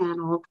World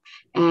Channel.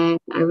 And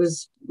I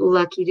was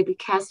lucky to be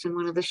cast in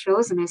one of the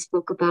shows. And I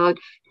spoke about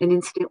an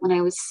incident when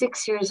I was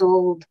 6 years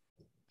old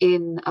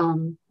in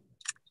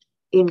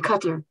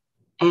Qatar.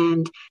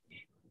 And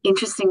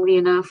interestingly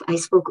enough, I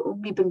spoke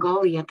only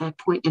Bengali at that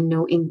point and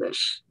no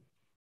English.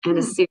 And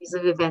a series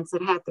of events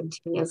that happened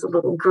to me as a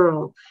little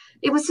girl.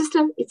 It was just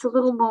it's a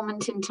little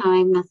moment in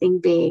time, nothing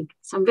big.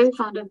 So I'm very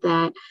fond of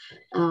that.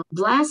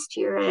 Last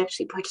year, I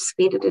actually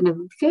participated in a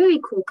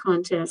very cool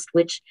contest,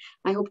 which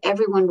I hope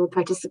everyone will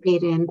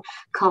participate in,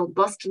 called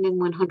Boston in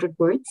 100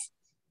 Words,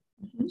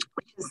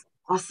 which is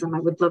awesome.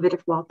 I would love it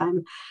if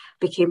Waltham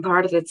became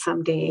part of it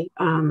someday.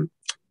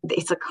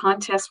 It's a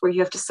contest where you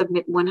have to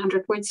submit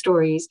 100-word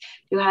stories.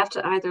 You have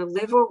to either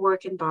live or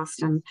work in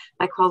Boston.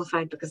 I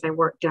qualified because I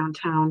work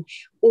downtown,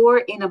 or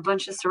in a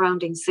bunch of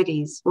surrounding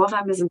cities.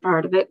 Waltham isn't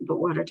part of it, but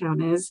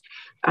Watertown is.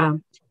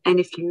 And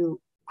if you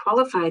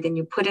qualify, then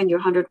you put in your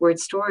 100-word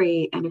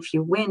story. And if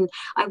you win,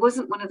 I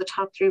wasn't one of the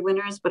top 3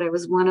 winners, but I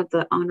was one of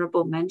the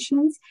honorable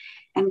mentions.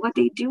 And what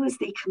they do is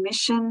they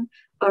commission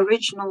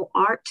original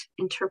art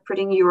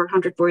interpreting your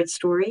 100-word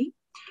story.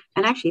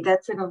 And actually,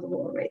 that's it on the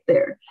wall right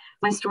there.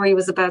 My story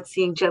was about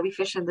seeing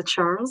jellyfish in the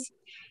Charles.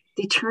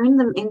 They turn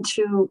them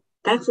into,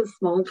 that's a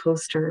small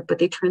poster, but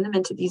they turn them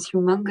into these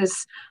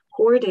humongous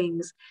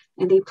hoardings,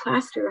 and they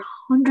plaster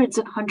hundreds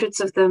and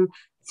hundreds of them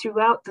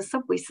throughout the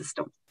subway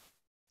system.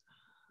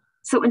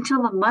 So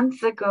until a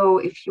month ago,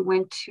 if you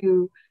went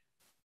to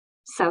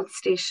South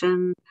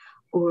Station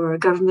or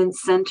Government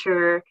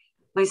Center,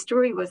 my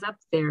story was up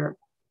there.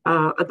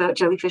 About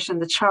jellyfish in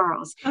the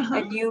Charles.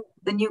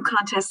 The new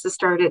contest has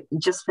started,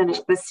 just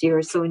finished this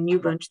year, so a new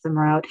bunch of them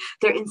are out.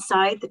 They're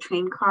inside the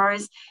train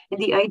cars, and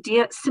the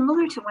idea,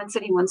 similar to One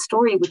City, One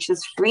Story, which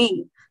is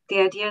free, the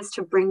idea is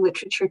to bring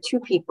literature to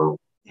people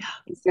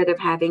instead of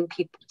having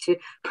people to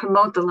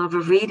promote the love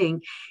of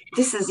reading.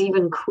 This is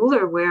even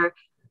cooler, where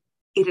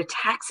it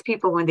attacks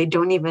people when they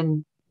don't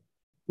even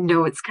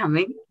know it's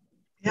coming.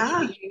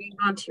 Yeah. You're hanging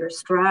onto your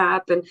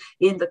strap and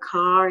in the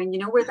car, and you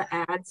know where the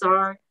ads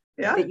are.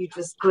 That you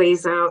just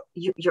glaze out,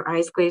 your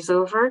eyes glaze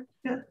over.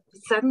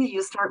 Suddenly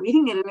you start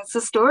reading it, and it's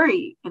a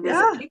story, and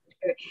there's a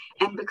picture.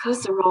 And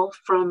because they're all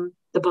from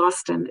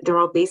they're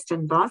all based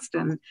in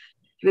Boston,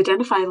 you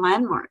identify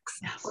landmarks.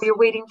 Or you're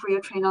waiting for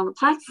your train on the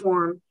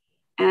platform,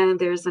 and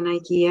there's an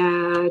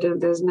IKEA, and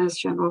there's Mass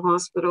General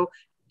Hospital,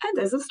 and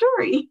there's a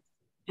story.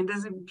 And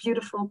there's a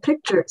beautiful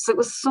picture. So it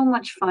was so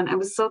much fun. I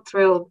was so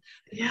thrilled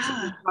to be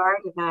part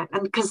of that.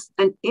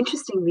 And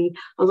interestingly,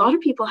 a lot of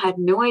people had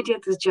no idea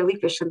there's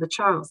jellyfish in the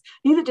Charles.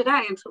 Neither did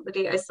I until the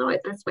day I saw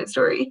it. That's my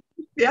story.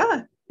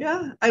 Yeah.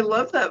 I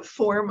love that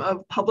form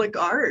of public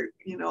art,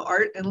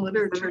 art and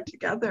literature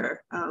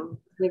together.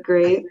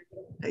 Great.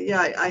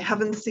 I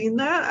haven't seen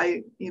that.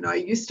 I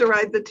used to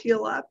ride the T a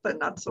lot, but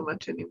not so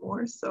much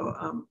anymore.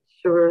 So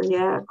sure,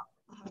 yeah.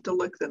 I'll have to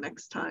look the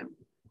next time.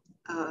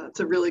 It's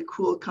a really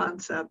cool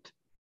concept.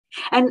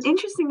 And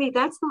interestingly,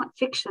 that's not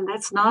fiction,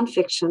 that's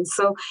nonfiction.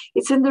 So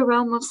it's in the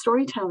realm of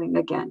storytelling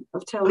again,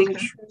 of telling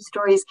true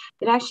stories.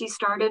 It actually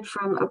started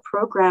from a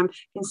program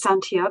in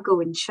Santiago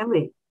in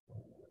Chile.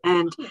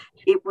 And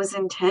it was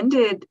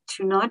intended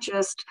to not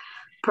just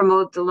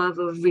promote the love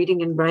of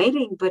reading and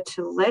writing, but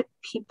to let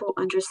people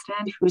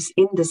understand who's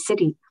in the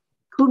city,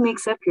 who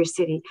makes up your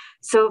city.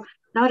 So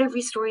not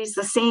every story is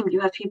the same.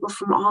 You have people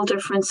from all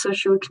different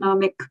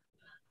socioeconomic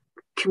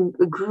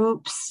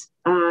groups,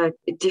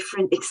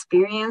 different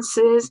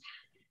experiences.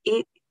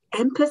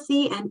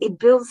 Empathy, and it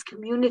builds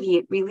community.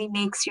 It really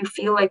makes you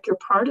feel like you're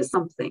part of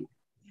something.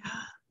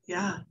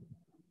 Yeah.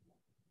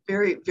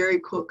 Very,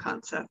 very cool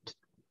concept.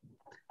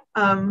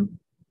 Can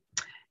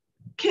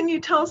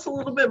you tell us a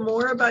little bit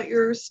more about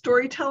your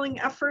storytelling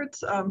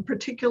efforts,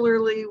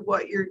 particularly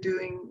what you're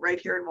doing right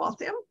here in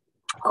Waltham?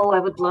 Oh, I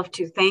would love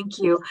to. Thank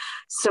you.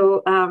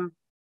 So,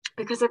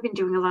 because I've been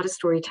doing a lot of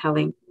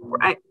storytelling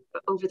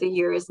over the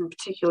years, and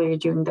particularly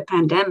during the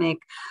pandemic,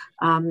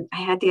 I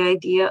had the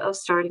idea of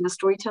starting a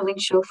storytelling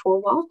show for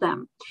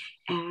Waltham.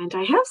 And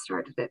I have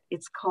started it.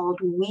 It's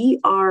called We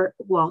Are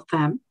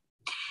Waltham.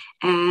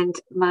 And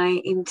my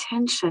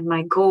intention,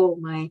 my goal,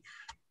 my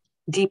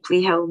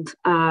deeply held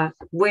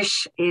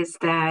wish is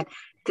that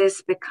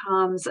this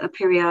becomes a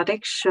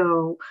periodic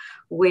show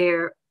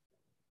where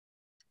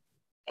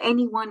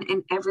anyone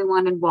and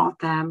everyone in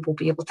Waltham will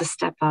be able to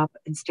step up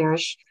and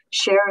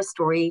share a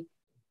story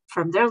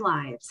from their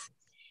lives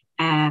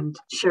and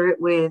share it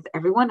with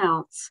everyone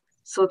else,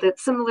 so that,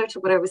 similar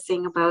to what I was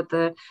saying about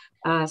the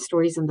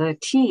stories in the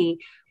tea,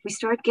 we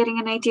start getting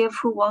an idea of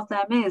who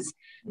Waltham is.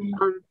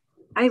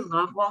 I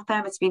love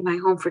Waltham. It's been my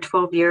home for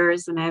 12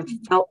 years, and I've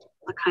felt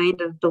a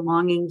kind of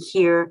belonging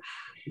here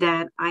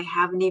that I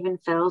haven't even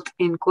felt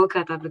in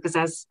Kolkata, because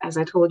as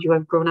I told you,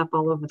 I've grown up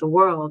all over the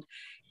world.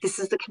 This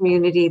is the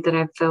community that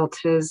I've felt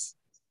has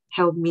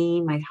held me,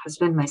 my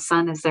husband, my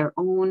son as their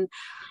own.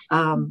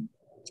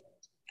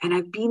 And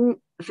I've been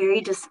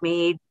very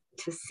dismayed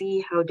to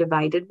see how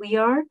divided we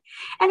are.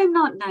 And I'm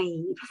not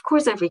naive. Of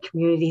course, every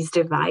community is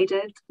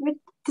divided.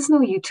 there's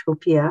no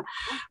utopia,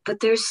 but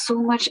there's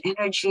so much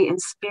energy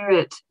and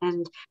spirit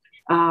and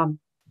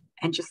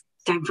just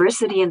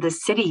diversity in the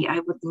city. I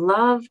would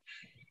love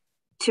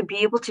to be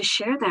able to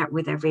share that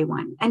with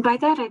everyone. And by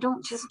that, I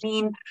don't just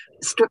mean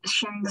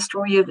sharing the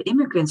story of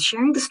immigrants,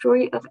 sharing the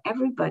story of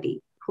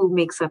everybody who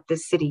makes up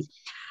this city.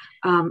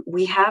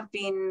 We have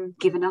been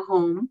given a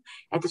home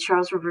at the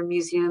Charles River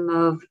Museum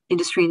of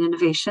Industry and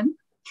Innovation.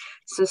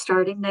 So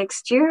starting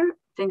next year,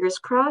 fingers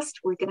crossed,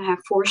 we're going to have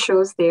 4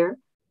 shows there,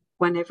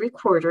 one every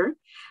quarter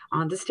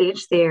on the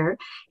stage there.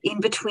 In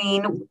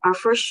between, our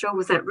first show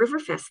was at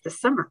Riverfest this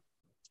summer.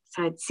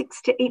 So I had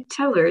 6 to 8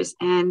 tellers,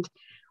 and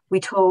we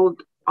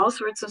told all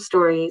sorts of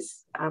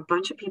stories. A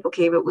bunch of people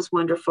came. It was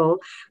wonderful.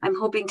 I'm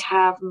hoping to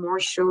have more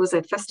shows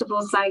at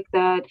festivals like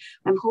that.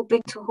 I'm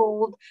hoping to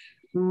hold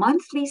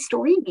monthly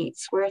story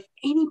meets where if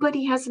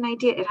anybody has an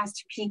idea, it has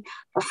to be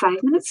a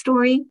 5-minute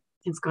story.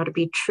 It's got to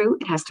be true.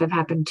 It has to have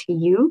happened to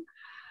you.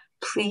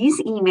 Please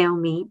email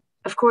me.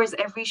 Of course,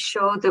 every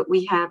show that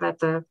we have at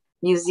the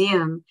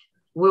museum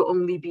will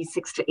only be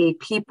 6 to 8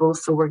 people.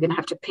 So we're going to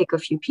have to pick a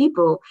few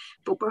people,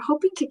 but we're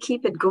hoping to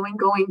keep it going,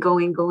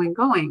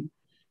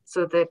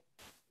 so that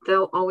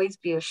there'll always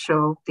be a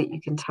show that you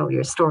can tell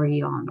your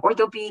story on, or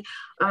there'll be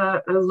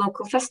a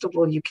local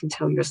festival you can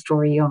tell your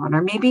story on,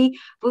 or maybe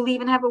we'll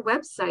even have a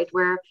website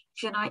where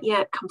if you're not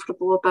yet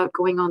comfortable about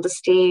going on the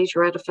stage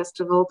or at a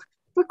festival,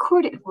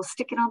 record it and we'll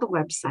stick it on the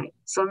website.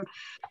 So I'm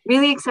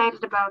really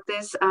excited about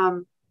this.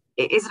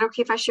 Is it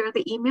okay if I share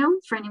the email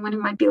for anyone who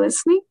might be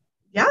listening?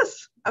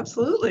 Yes,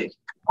 absolutely.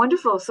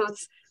 Wonderful. So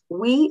it's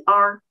We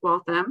Are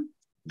Waltham,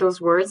 those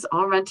words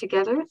all run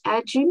together,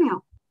 at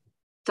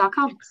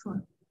gmail.com.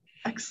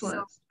 Excellent.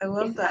 So I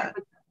love that.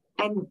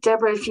 And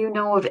Deborah, if you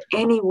know of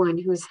anyone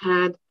who's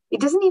had, it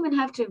doesn't even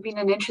have to have been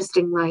an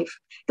interesting life.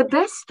 The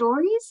best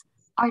stories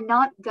are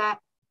not that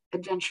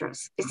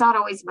adventurous. It's not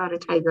always about a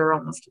tiger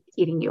almost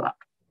eating you up.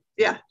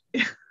 Yeah.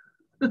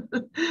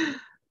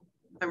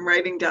 I'm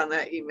writing down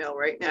that email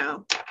right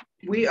now.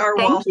 We are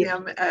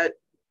Waltham at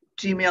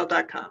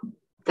gmail.com.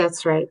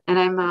 That's right. And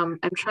I'm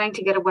trying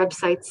to get a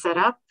website set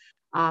up.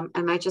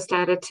 I might just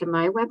add it to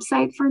my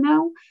website for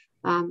now.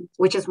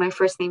 Which is my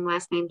first name,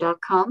 last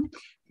name.com.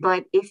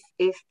 But if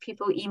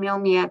people email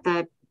me at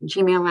that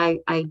Gmail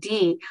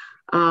ID,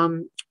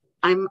 I'm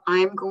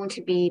going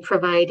to be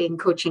providing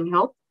coaching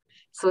help.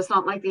 So it's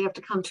not like they have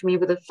to come to me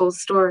with a full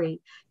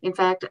story. In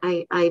fact,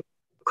 I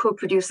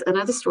co-produce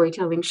another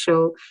storytelling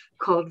show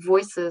called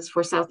Voices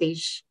for South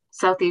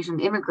Asian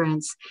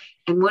Immigrants.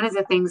 And one of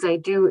the things I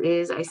do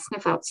is I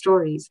sniff out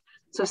stories.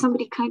 So if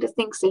somebody kind of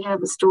thinks they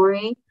have a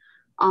story,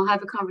 I'll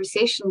have a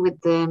conversation with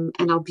them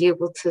and I'll be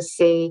able to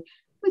say,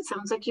 it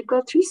sounds like you've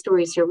got 3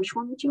 stories here. Which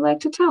one would you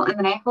like to tell? And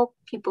then I help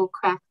people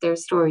craft their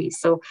stories.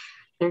 So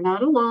they're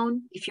not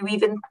alone. If you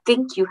even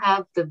think you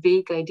have the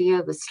vague idea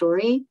of a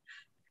story,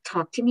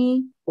 talk to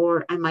me,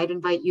 or I might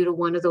invite you to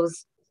one of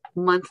those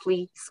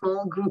monthly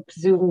small group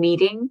Zoom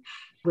meeting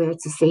where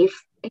it's a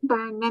safe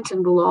environment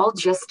and we'll all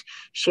just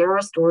share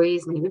our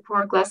stories, maybe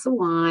pour a glass of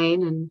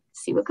wine and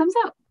see what comes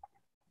out.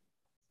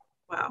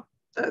 Wow,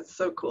 that's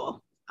so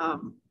cool.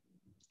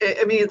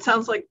 It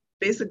sounds like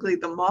basically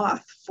the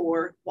moth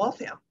for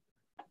Waltham.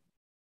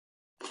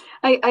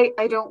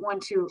 I don't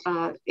want to,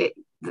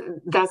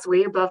 that's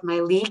way above my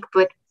league,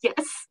 but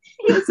yes.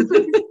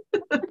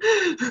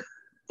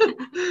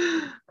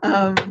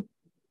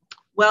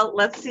 Well,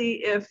 let's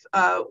see if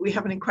we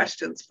have any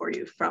questions for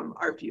you from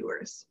our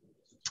viewers.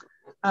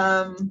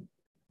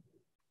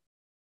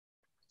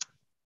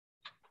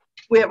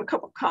 We have a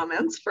couple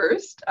comments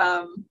first.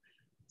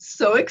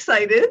 So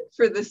excited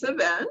for this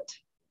event.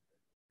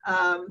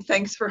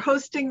 Thanks for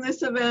hosting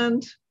this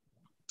event.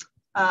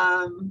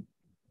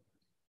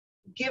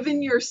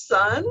 Given your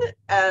son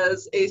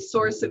as a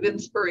source of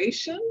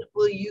inspiration,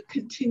 will you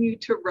continue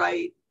to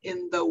write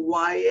in the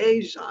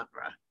YA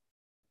genre,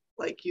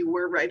 like you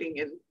were writing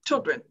in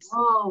children's?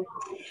 Oh,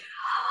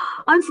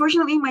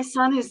 unfortunately, my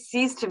son has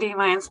ceased to be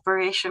my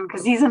inspiration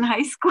because he's in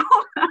high school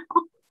now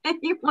and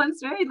he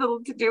wants very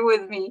little to do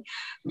with me.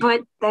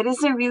 But that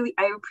is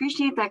I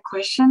appreciate that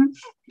question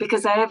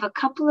because I have a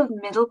couple of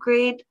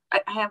I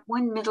have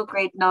one middle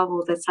grade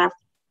novel that's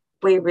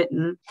halfway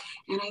written.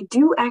 And I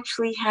do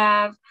actually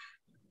have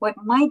what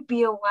might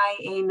be a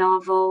YA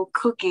novel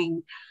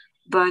cooking,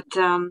 but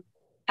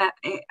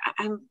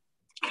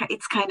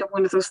it's kind of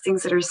one of those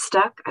things that are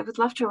stuck. I would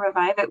love to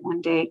revive it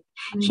one day.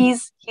 Mm.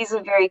 He's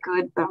a very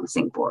good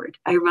bouncing board.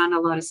 I run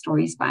a lot of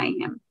stories by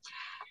him.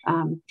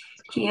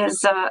 He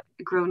has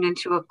grown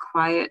into a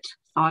quiet,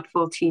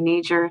 thoughtful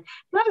teenager,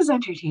 not as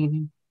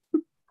entertaining.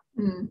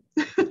 Mm.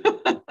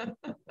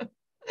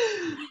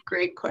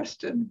 Great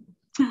question.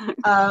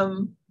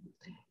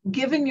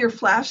 Given your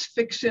flash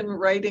fiction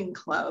writing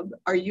club,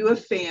 are you a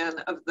fan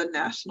of the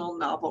National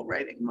Novel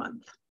Writing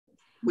Month,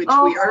 which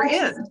we are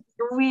in?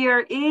 We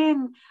are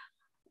in.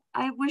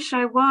 I wish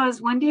I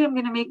was. One day I'm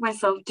going to make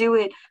myself do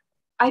it.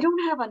 I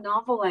don't have a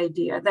novel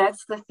idea.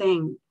 That's the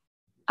thing.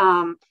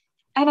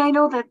 And I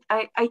know that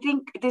I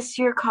think this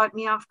year caught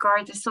me off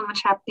guard. There's so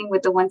much happening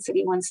with the One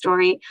City, One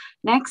Story.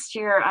 Next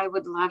year, I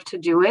would love to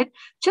do it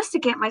just to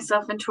get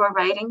myself into a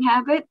writing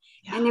habit.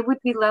 Yeah. And it would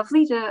be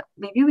lovely to,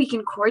 maybe we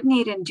can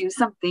coordinate and do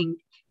something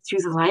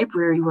through the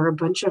library where a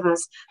bunch of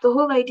us, the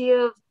whole idea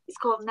of, it's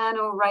called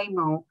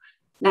NaNoWriMo,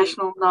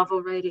 National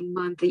Novel Writing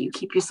Month, that you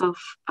keep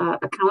yourself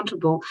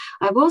accountable.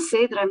 I will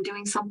say that I'm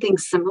doing something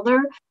similar.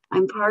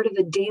 I'm part of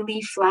a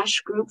daily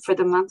flash group for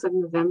the month of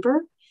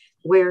November,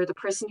 where the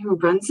person who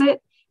runs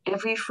it,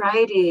 every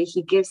Friday,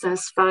 he gives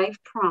us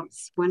 5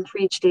 prompts, one for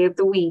each day of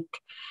the week.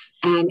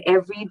 And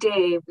every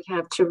day we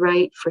have to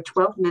write for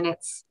 12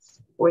 minutes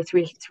or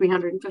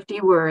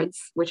 350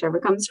 words, whichever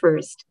comes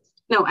first.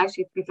 No,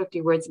 actually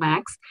 350 words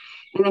max.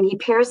 And then he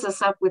pairs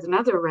us up with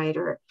another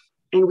writer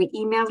and we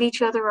email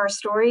each other our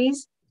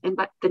stories. And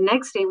but the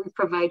next day we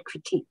provide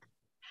critique.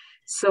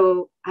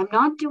 So I'm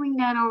not doing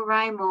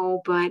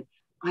NaNoWriMo, but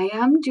I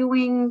am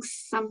doing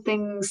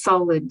something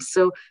solid.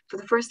 So for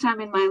the first time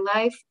in my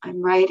life,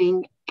 I'm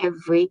writing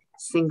every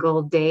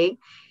single day.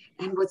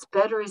 And what's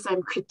better is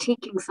I'm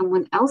critiquing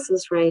someone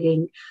else's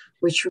writing,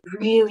 which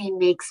really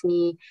makes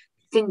me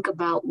think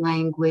about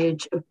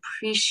language,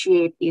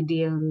 appreciate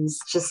idioms,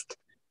 just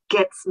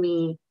gets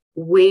me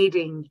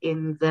wading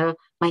in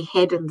my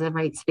head in the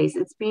right space.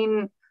 It's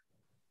been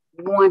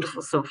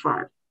wonderful so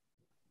far.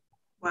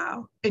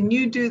 Wow. And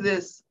you do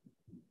this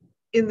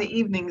in the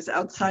evenings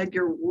outside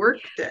your work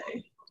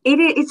day?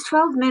 It's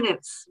 12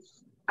 minutes.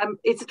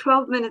 It's a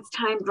 12 minutes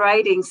timed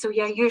writing. So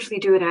yeah, I usually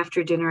do it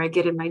after dinner. I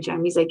get in my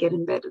jammies, I get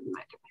in bed.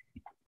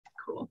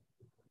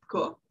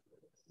 Cool.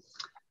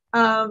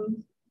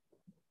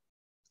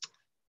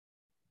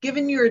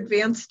 Given your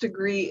advanced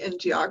degree in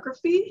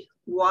geography,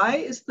 why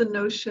is the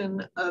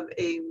notion of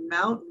a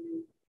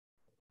mountain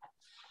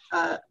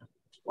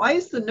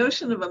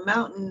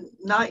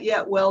not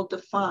yet well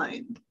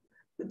defined?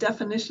 The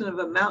definition of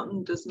a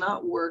mountain does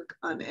not work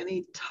on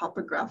any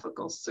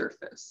topographical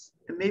surface.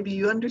 And maybe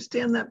you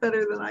understand that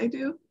better than I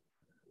do.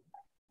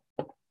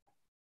 The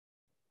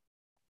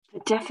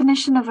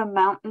definition of a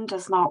mountain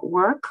does not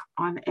work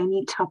on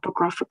any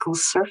topographical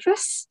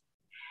surface.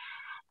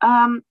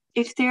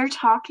 If they're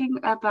talking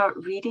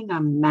about reading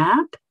a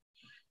map,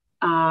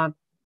 actually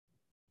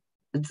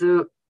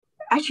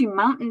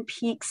mountain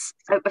peaks,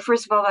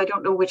 first of all, I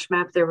don't know which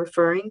map they're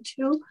referring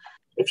to.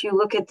 If you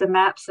look at the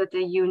maps that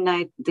the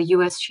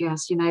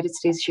USGS, United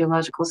States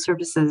Geological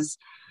Services,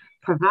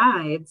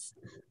 provides,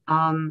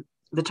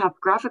 the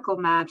topographical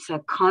maps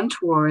have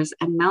contours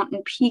and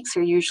mountain peaks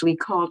are usually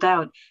called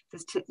out.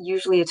 There's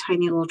usually a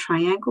tiny little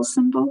triangle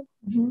symbol,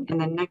 and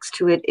then next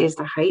to it is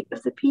the height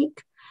of the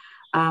peak.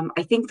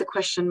 I think the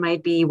question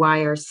might be, why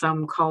are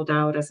some called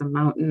out as a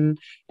mountain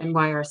and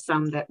why are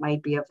some that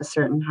might be of a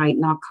certain height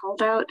not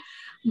called out?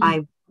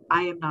 I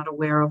am not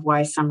aware of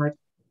why some are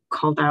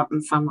called out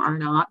and some are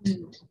not.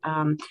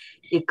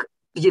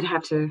 You'd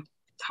have to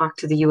talk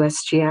to the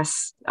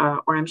USGS,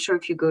 or I'm sure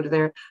if you go to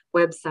their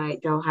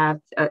website, they'll have,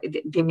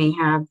 they may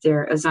have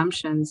their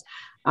assumptions.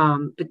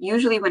 But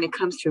usually when it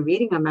comes to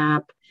reading a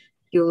map,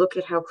 you look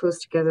at how close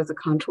together the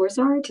contours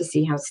are to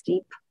see how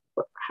steep,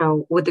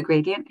 what the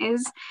gradient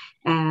is,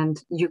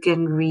 and you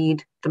can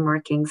read the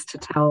markings to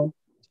tell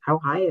how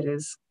high it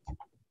is.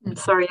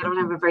 Sorry, I don't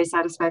have a very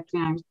satisfactory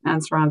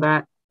answer on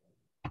that.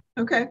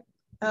 Okay.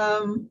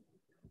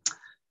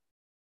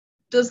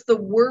 Does the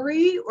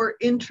worry or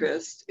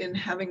interest in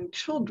having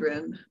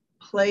children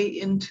play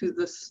into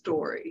the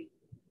story?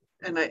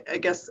 And I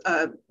guess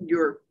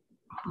your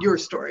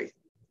story.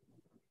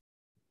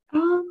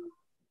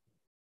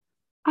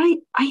 I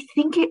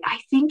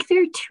think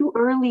they're too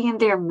early in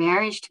their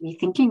marriage to be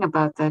thinking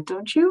about that,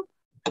 don't you?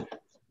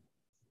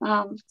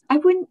 I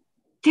wouldn't.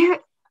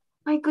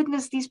 My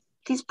goodness, these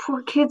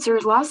poor kids are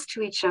lost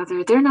to each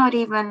other. They're not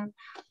even.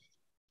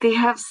 They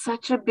have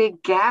such a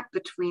big gap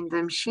between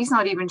them. She's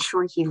not even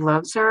sure he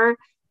loves her.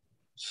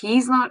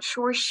 He's not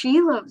sure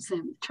she loves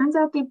him. Turns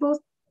out they both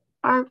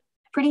are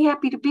pretty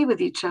happy to be with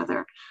each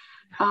other.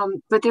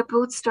 But they're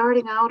both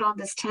starting out on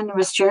this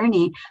tenuous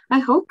journey. I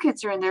hope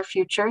kids are in their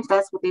future if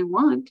that's what they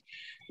want.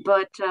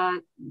 But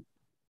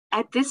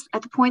at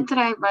the point that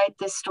I write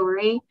this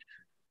story,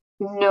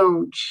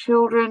 no,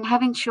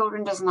 having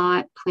children does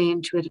not play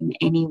into it in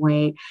any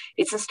way.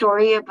 It's a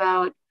story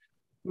about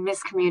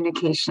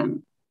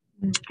miscommunication.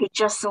 It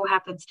just so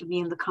happens to be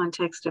in the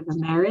context of a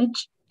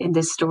marriage in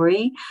this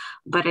story,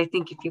 but I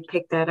think if you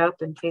pick that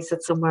up and place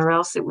it somewhere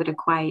else, it would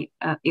apply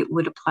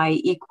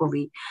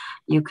equally.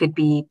 You could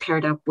be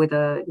paired up with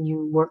a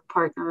new work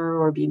partner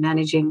or be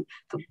managing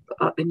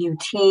a new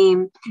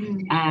team,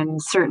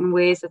 and certain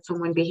ways that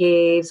someone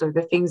behaves or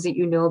the things that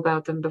you know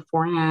about them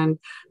beforehand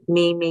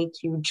may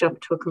make you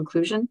jump to a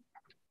conclusion,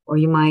 or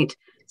you might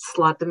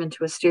slot them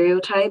into a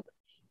stereotype,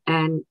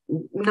 and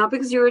not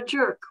because you're a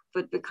jerk,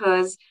 but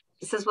because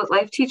this is what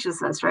life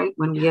teaches us, right?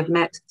 When we have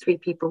met 3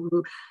 people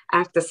who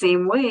act the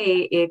same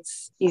way,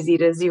 it's easy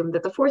to assume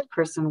that the 4th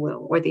person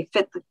will, or they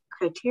fit the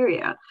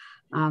criteria.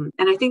 And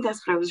I think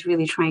that's what I was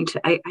really trying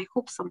to, I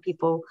hope some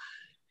people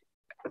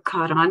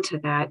caught on to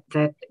that,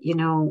 you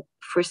know,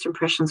 first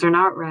impressions are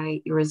not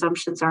right. Your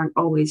assumptions aren't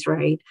always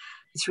right.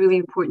 It's really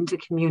important to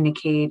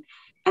communicate.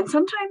 And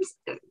sometimes,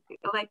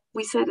 like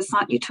we said, it's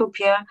not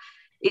utopia.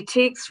 It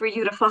takes for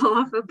you to fall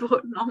off a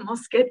boat and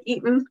almost get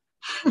eaten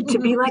to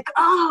be like,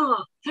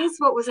 oh, that's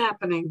what was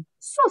happening.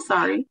 So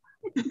sorry.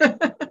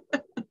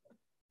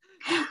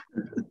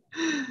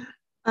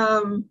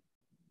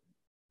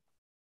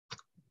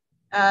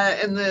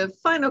 And the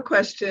final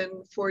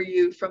question for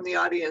you from the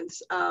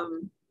audience,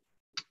 and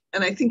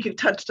I think you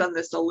touched on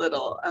this a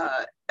little,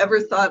 ever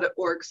thought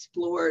or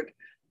explored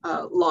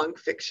long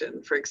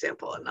fiction, for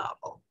example, a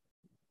novel?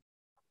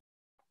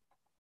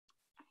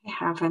 I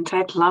haven't.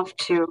 I'd love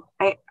to.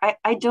 I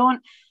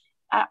don't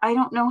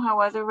know how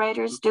other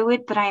writers do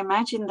it, but I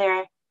imagine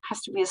there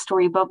has to be a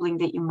story bubbling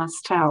that you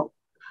must tell,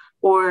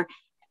 or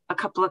a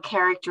couple of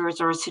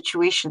characters or a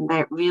situation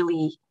that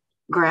really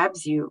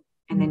grabs you.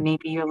 And then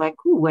maybe you're like,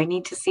 ooh, I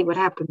need to see what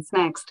happens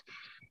next.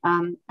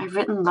 I've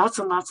written lots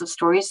and lots of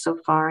stories so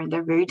far, and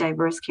they're very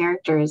diverse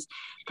characters,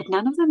 but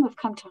none of them have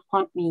come to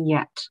haunt me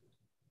yet.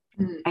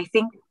 I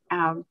think,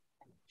 I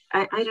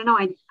don't know,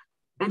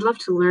 I'd love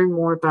to learn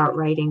more about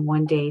writing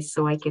one day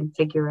so I can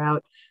figure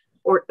out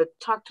or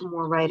talk to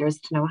more writers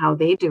to know how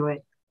they do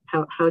it.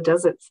 How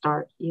does it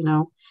start, you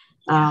know?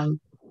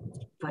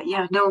 But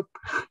yeah, no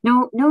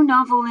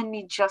novel in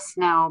me just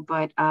now,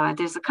 but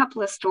there's a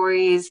couple of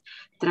stories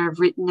that I've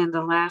written in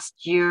the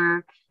last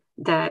year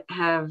that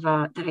have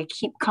that I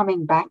keep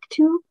coming back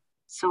to.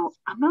 So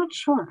I'm not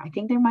sure. I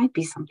think there might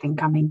be something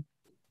coming.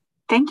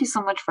 Thank you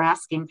so much for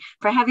asking,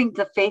 for having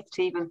the faith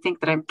to even think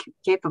that I'm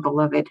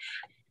capable of it.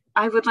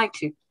 I would like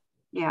to.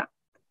 Yeah.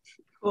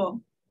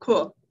 Cool.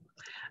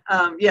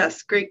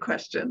 Yes, great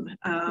question.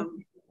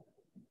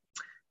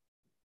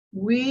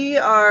 We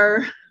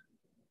are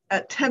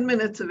at 10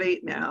 minutes of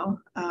 8 now.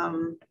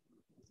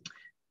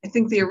 I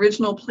think the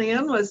original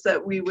plan was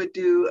that we would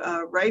do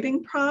a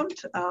writing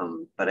prompt,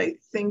 but I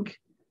think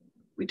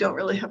we don't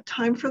really have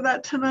time for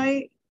that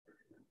tonight.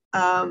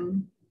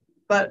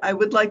 But I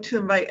would like to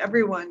invite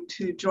everyone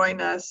to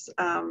join us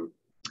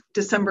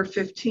December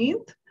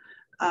 15th,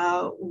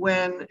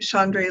 when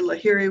Chandreyee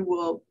Lahiri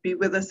will be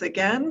with us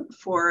again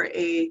for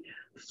a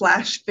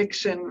flash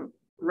fiction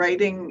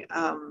writing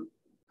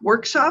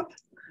workshop.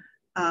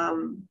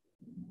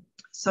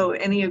 So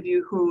any of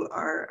you who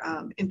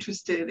are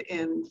interested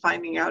in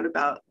finding out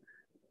about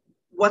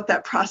what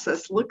that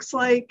process looks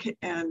like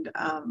and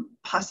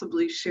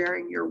possibly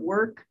sharing your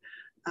work,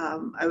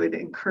 I would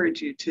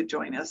encourage you to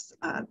join us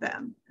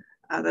then.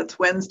 That's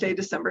Wednesday,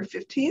 December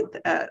 15th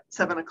at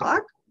 7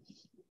 o'clock.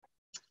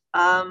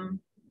 And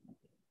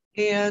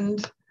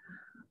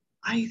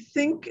I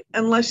think,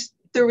 unless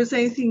there was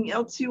anything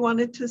else you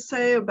wanted to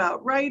say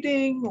about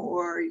writing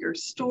or your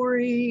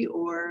story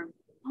or...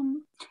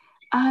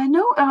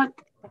 No,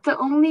 the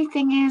only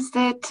thing is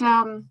that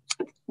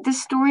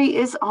this story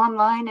is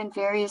online in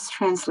various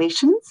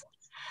translations.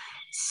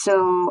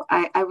 So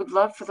I would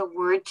love for the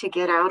word to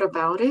get out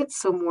about it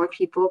so more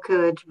people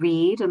could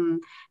read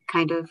and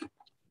kind of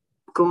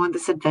go on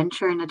this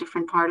adventure in a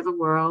different part of the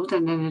world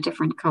and in a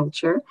different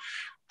culture.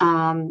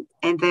 And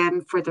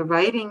then for the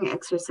writing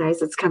exercise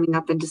that's coming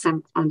up in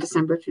on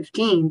December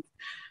 15th,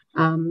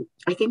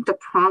 I think the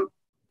prompt,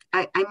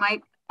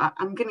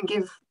 I'm going to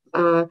give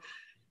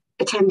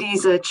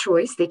attendees a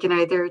choice. They can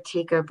either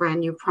take a brand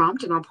new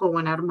prompt and I'll pull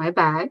one out of my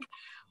bag,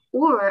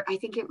 or I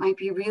think it might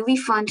be really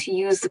fun to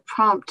use the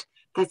prompt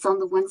that's on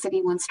the One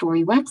City, One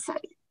Story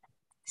website.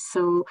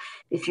 So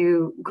if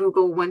you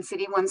Google One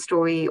City, One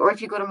Story, or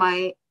if you go to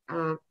my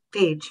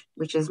page,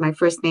 which is my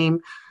first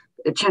name,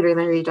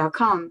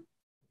 ChandreyLahiri.com,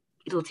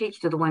 it'll take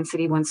you to the One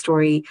City, One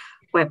Story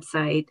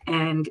website.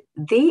 And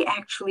they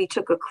actually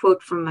took a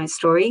quote from my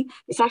story.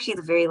 It's actually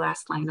the very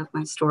last line of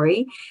my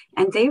story.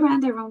 And they ran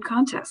their own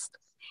contest.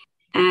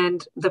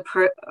 And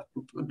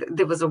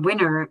there was a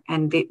winner,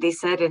 and they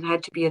said it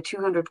had to be a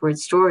 200-word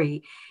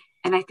story.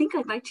 And I think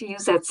I'd like to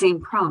use that same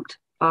prompt.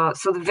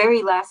 So the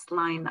very last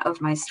line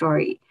of my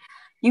story,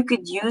 you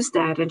could use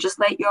that and just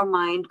let your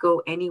mind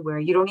go anywhere.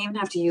 You don't even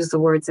have to use the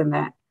words in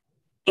that.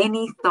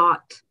 Any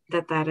thought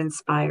that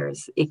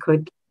inspires. It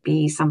could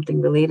be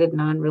something related,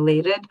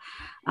 non-related.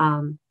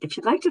 If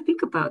you'd like to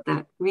think about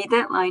that, read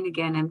that line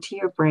again, empty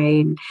your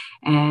brain,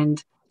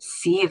 and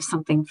see if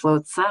something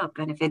floats up.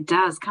 And if it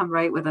does, come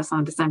right with us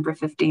on December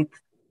 15th.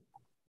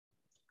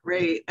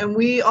 Great. And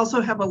we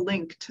also have a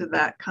link to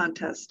that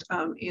contest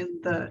in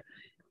the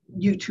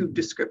YouTube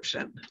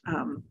description.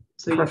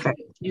 So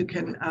Perfect. you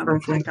can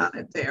click on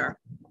it there.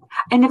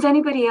 And if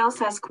anybody else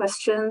has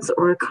questions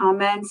or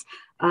comments,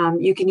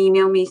 you can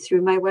email me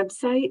through my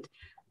website.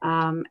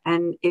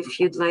 And if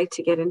you'd like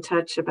to get in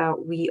touch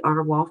about We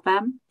Are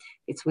Waltham,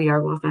 it's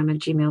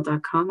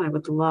wearewaltham@gmail.com. I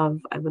would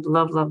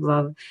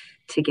love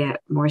to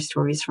get more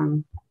stories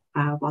from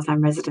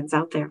Waltham residents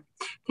out there.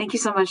 Thank you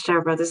so much,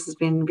 Deborah. This has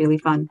been really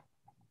fun.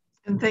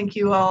 And thank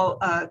you all.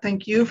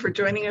 Thank you for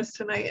joining us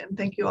tonight. And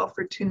thank you all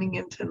for tuning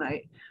in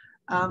tonight.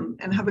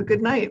 And have a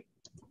good night.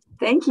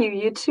 Thank you.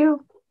 You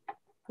too.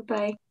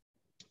 Bye-bye.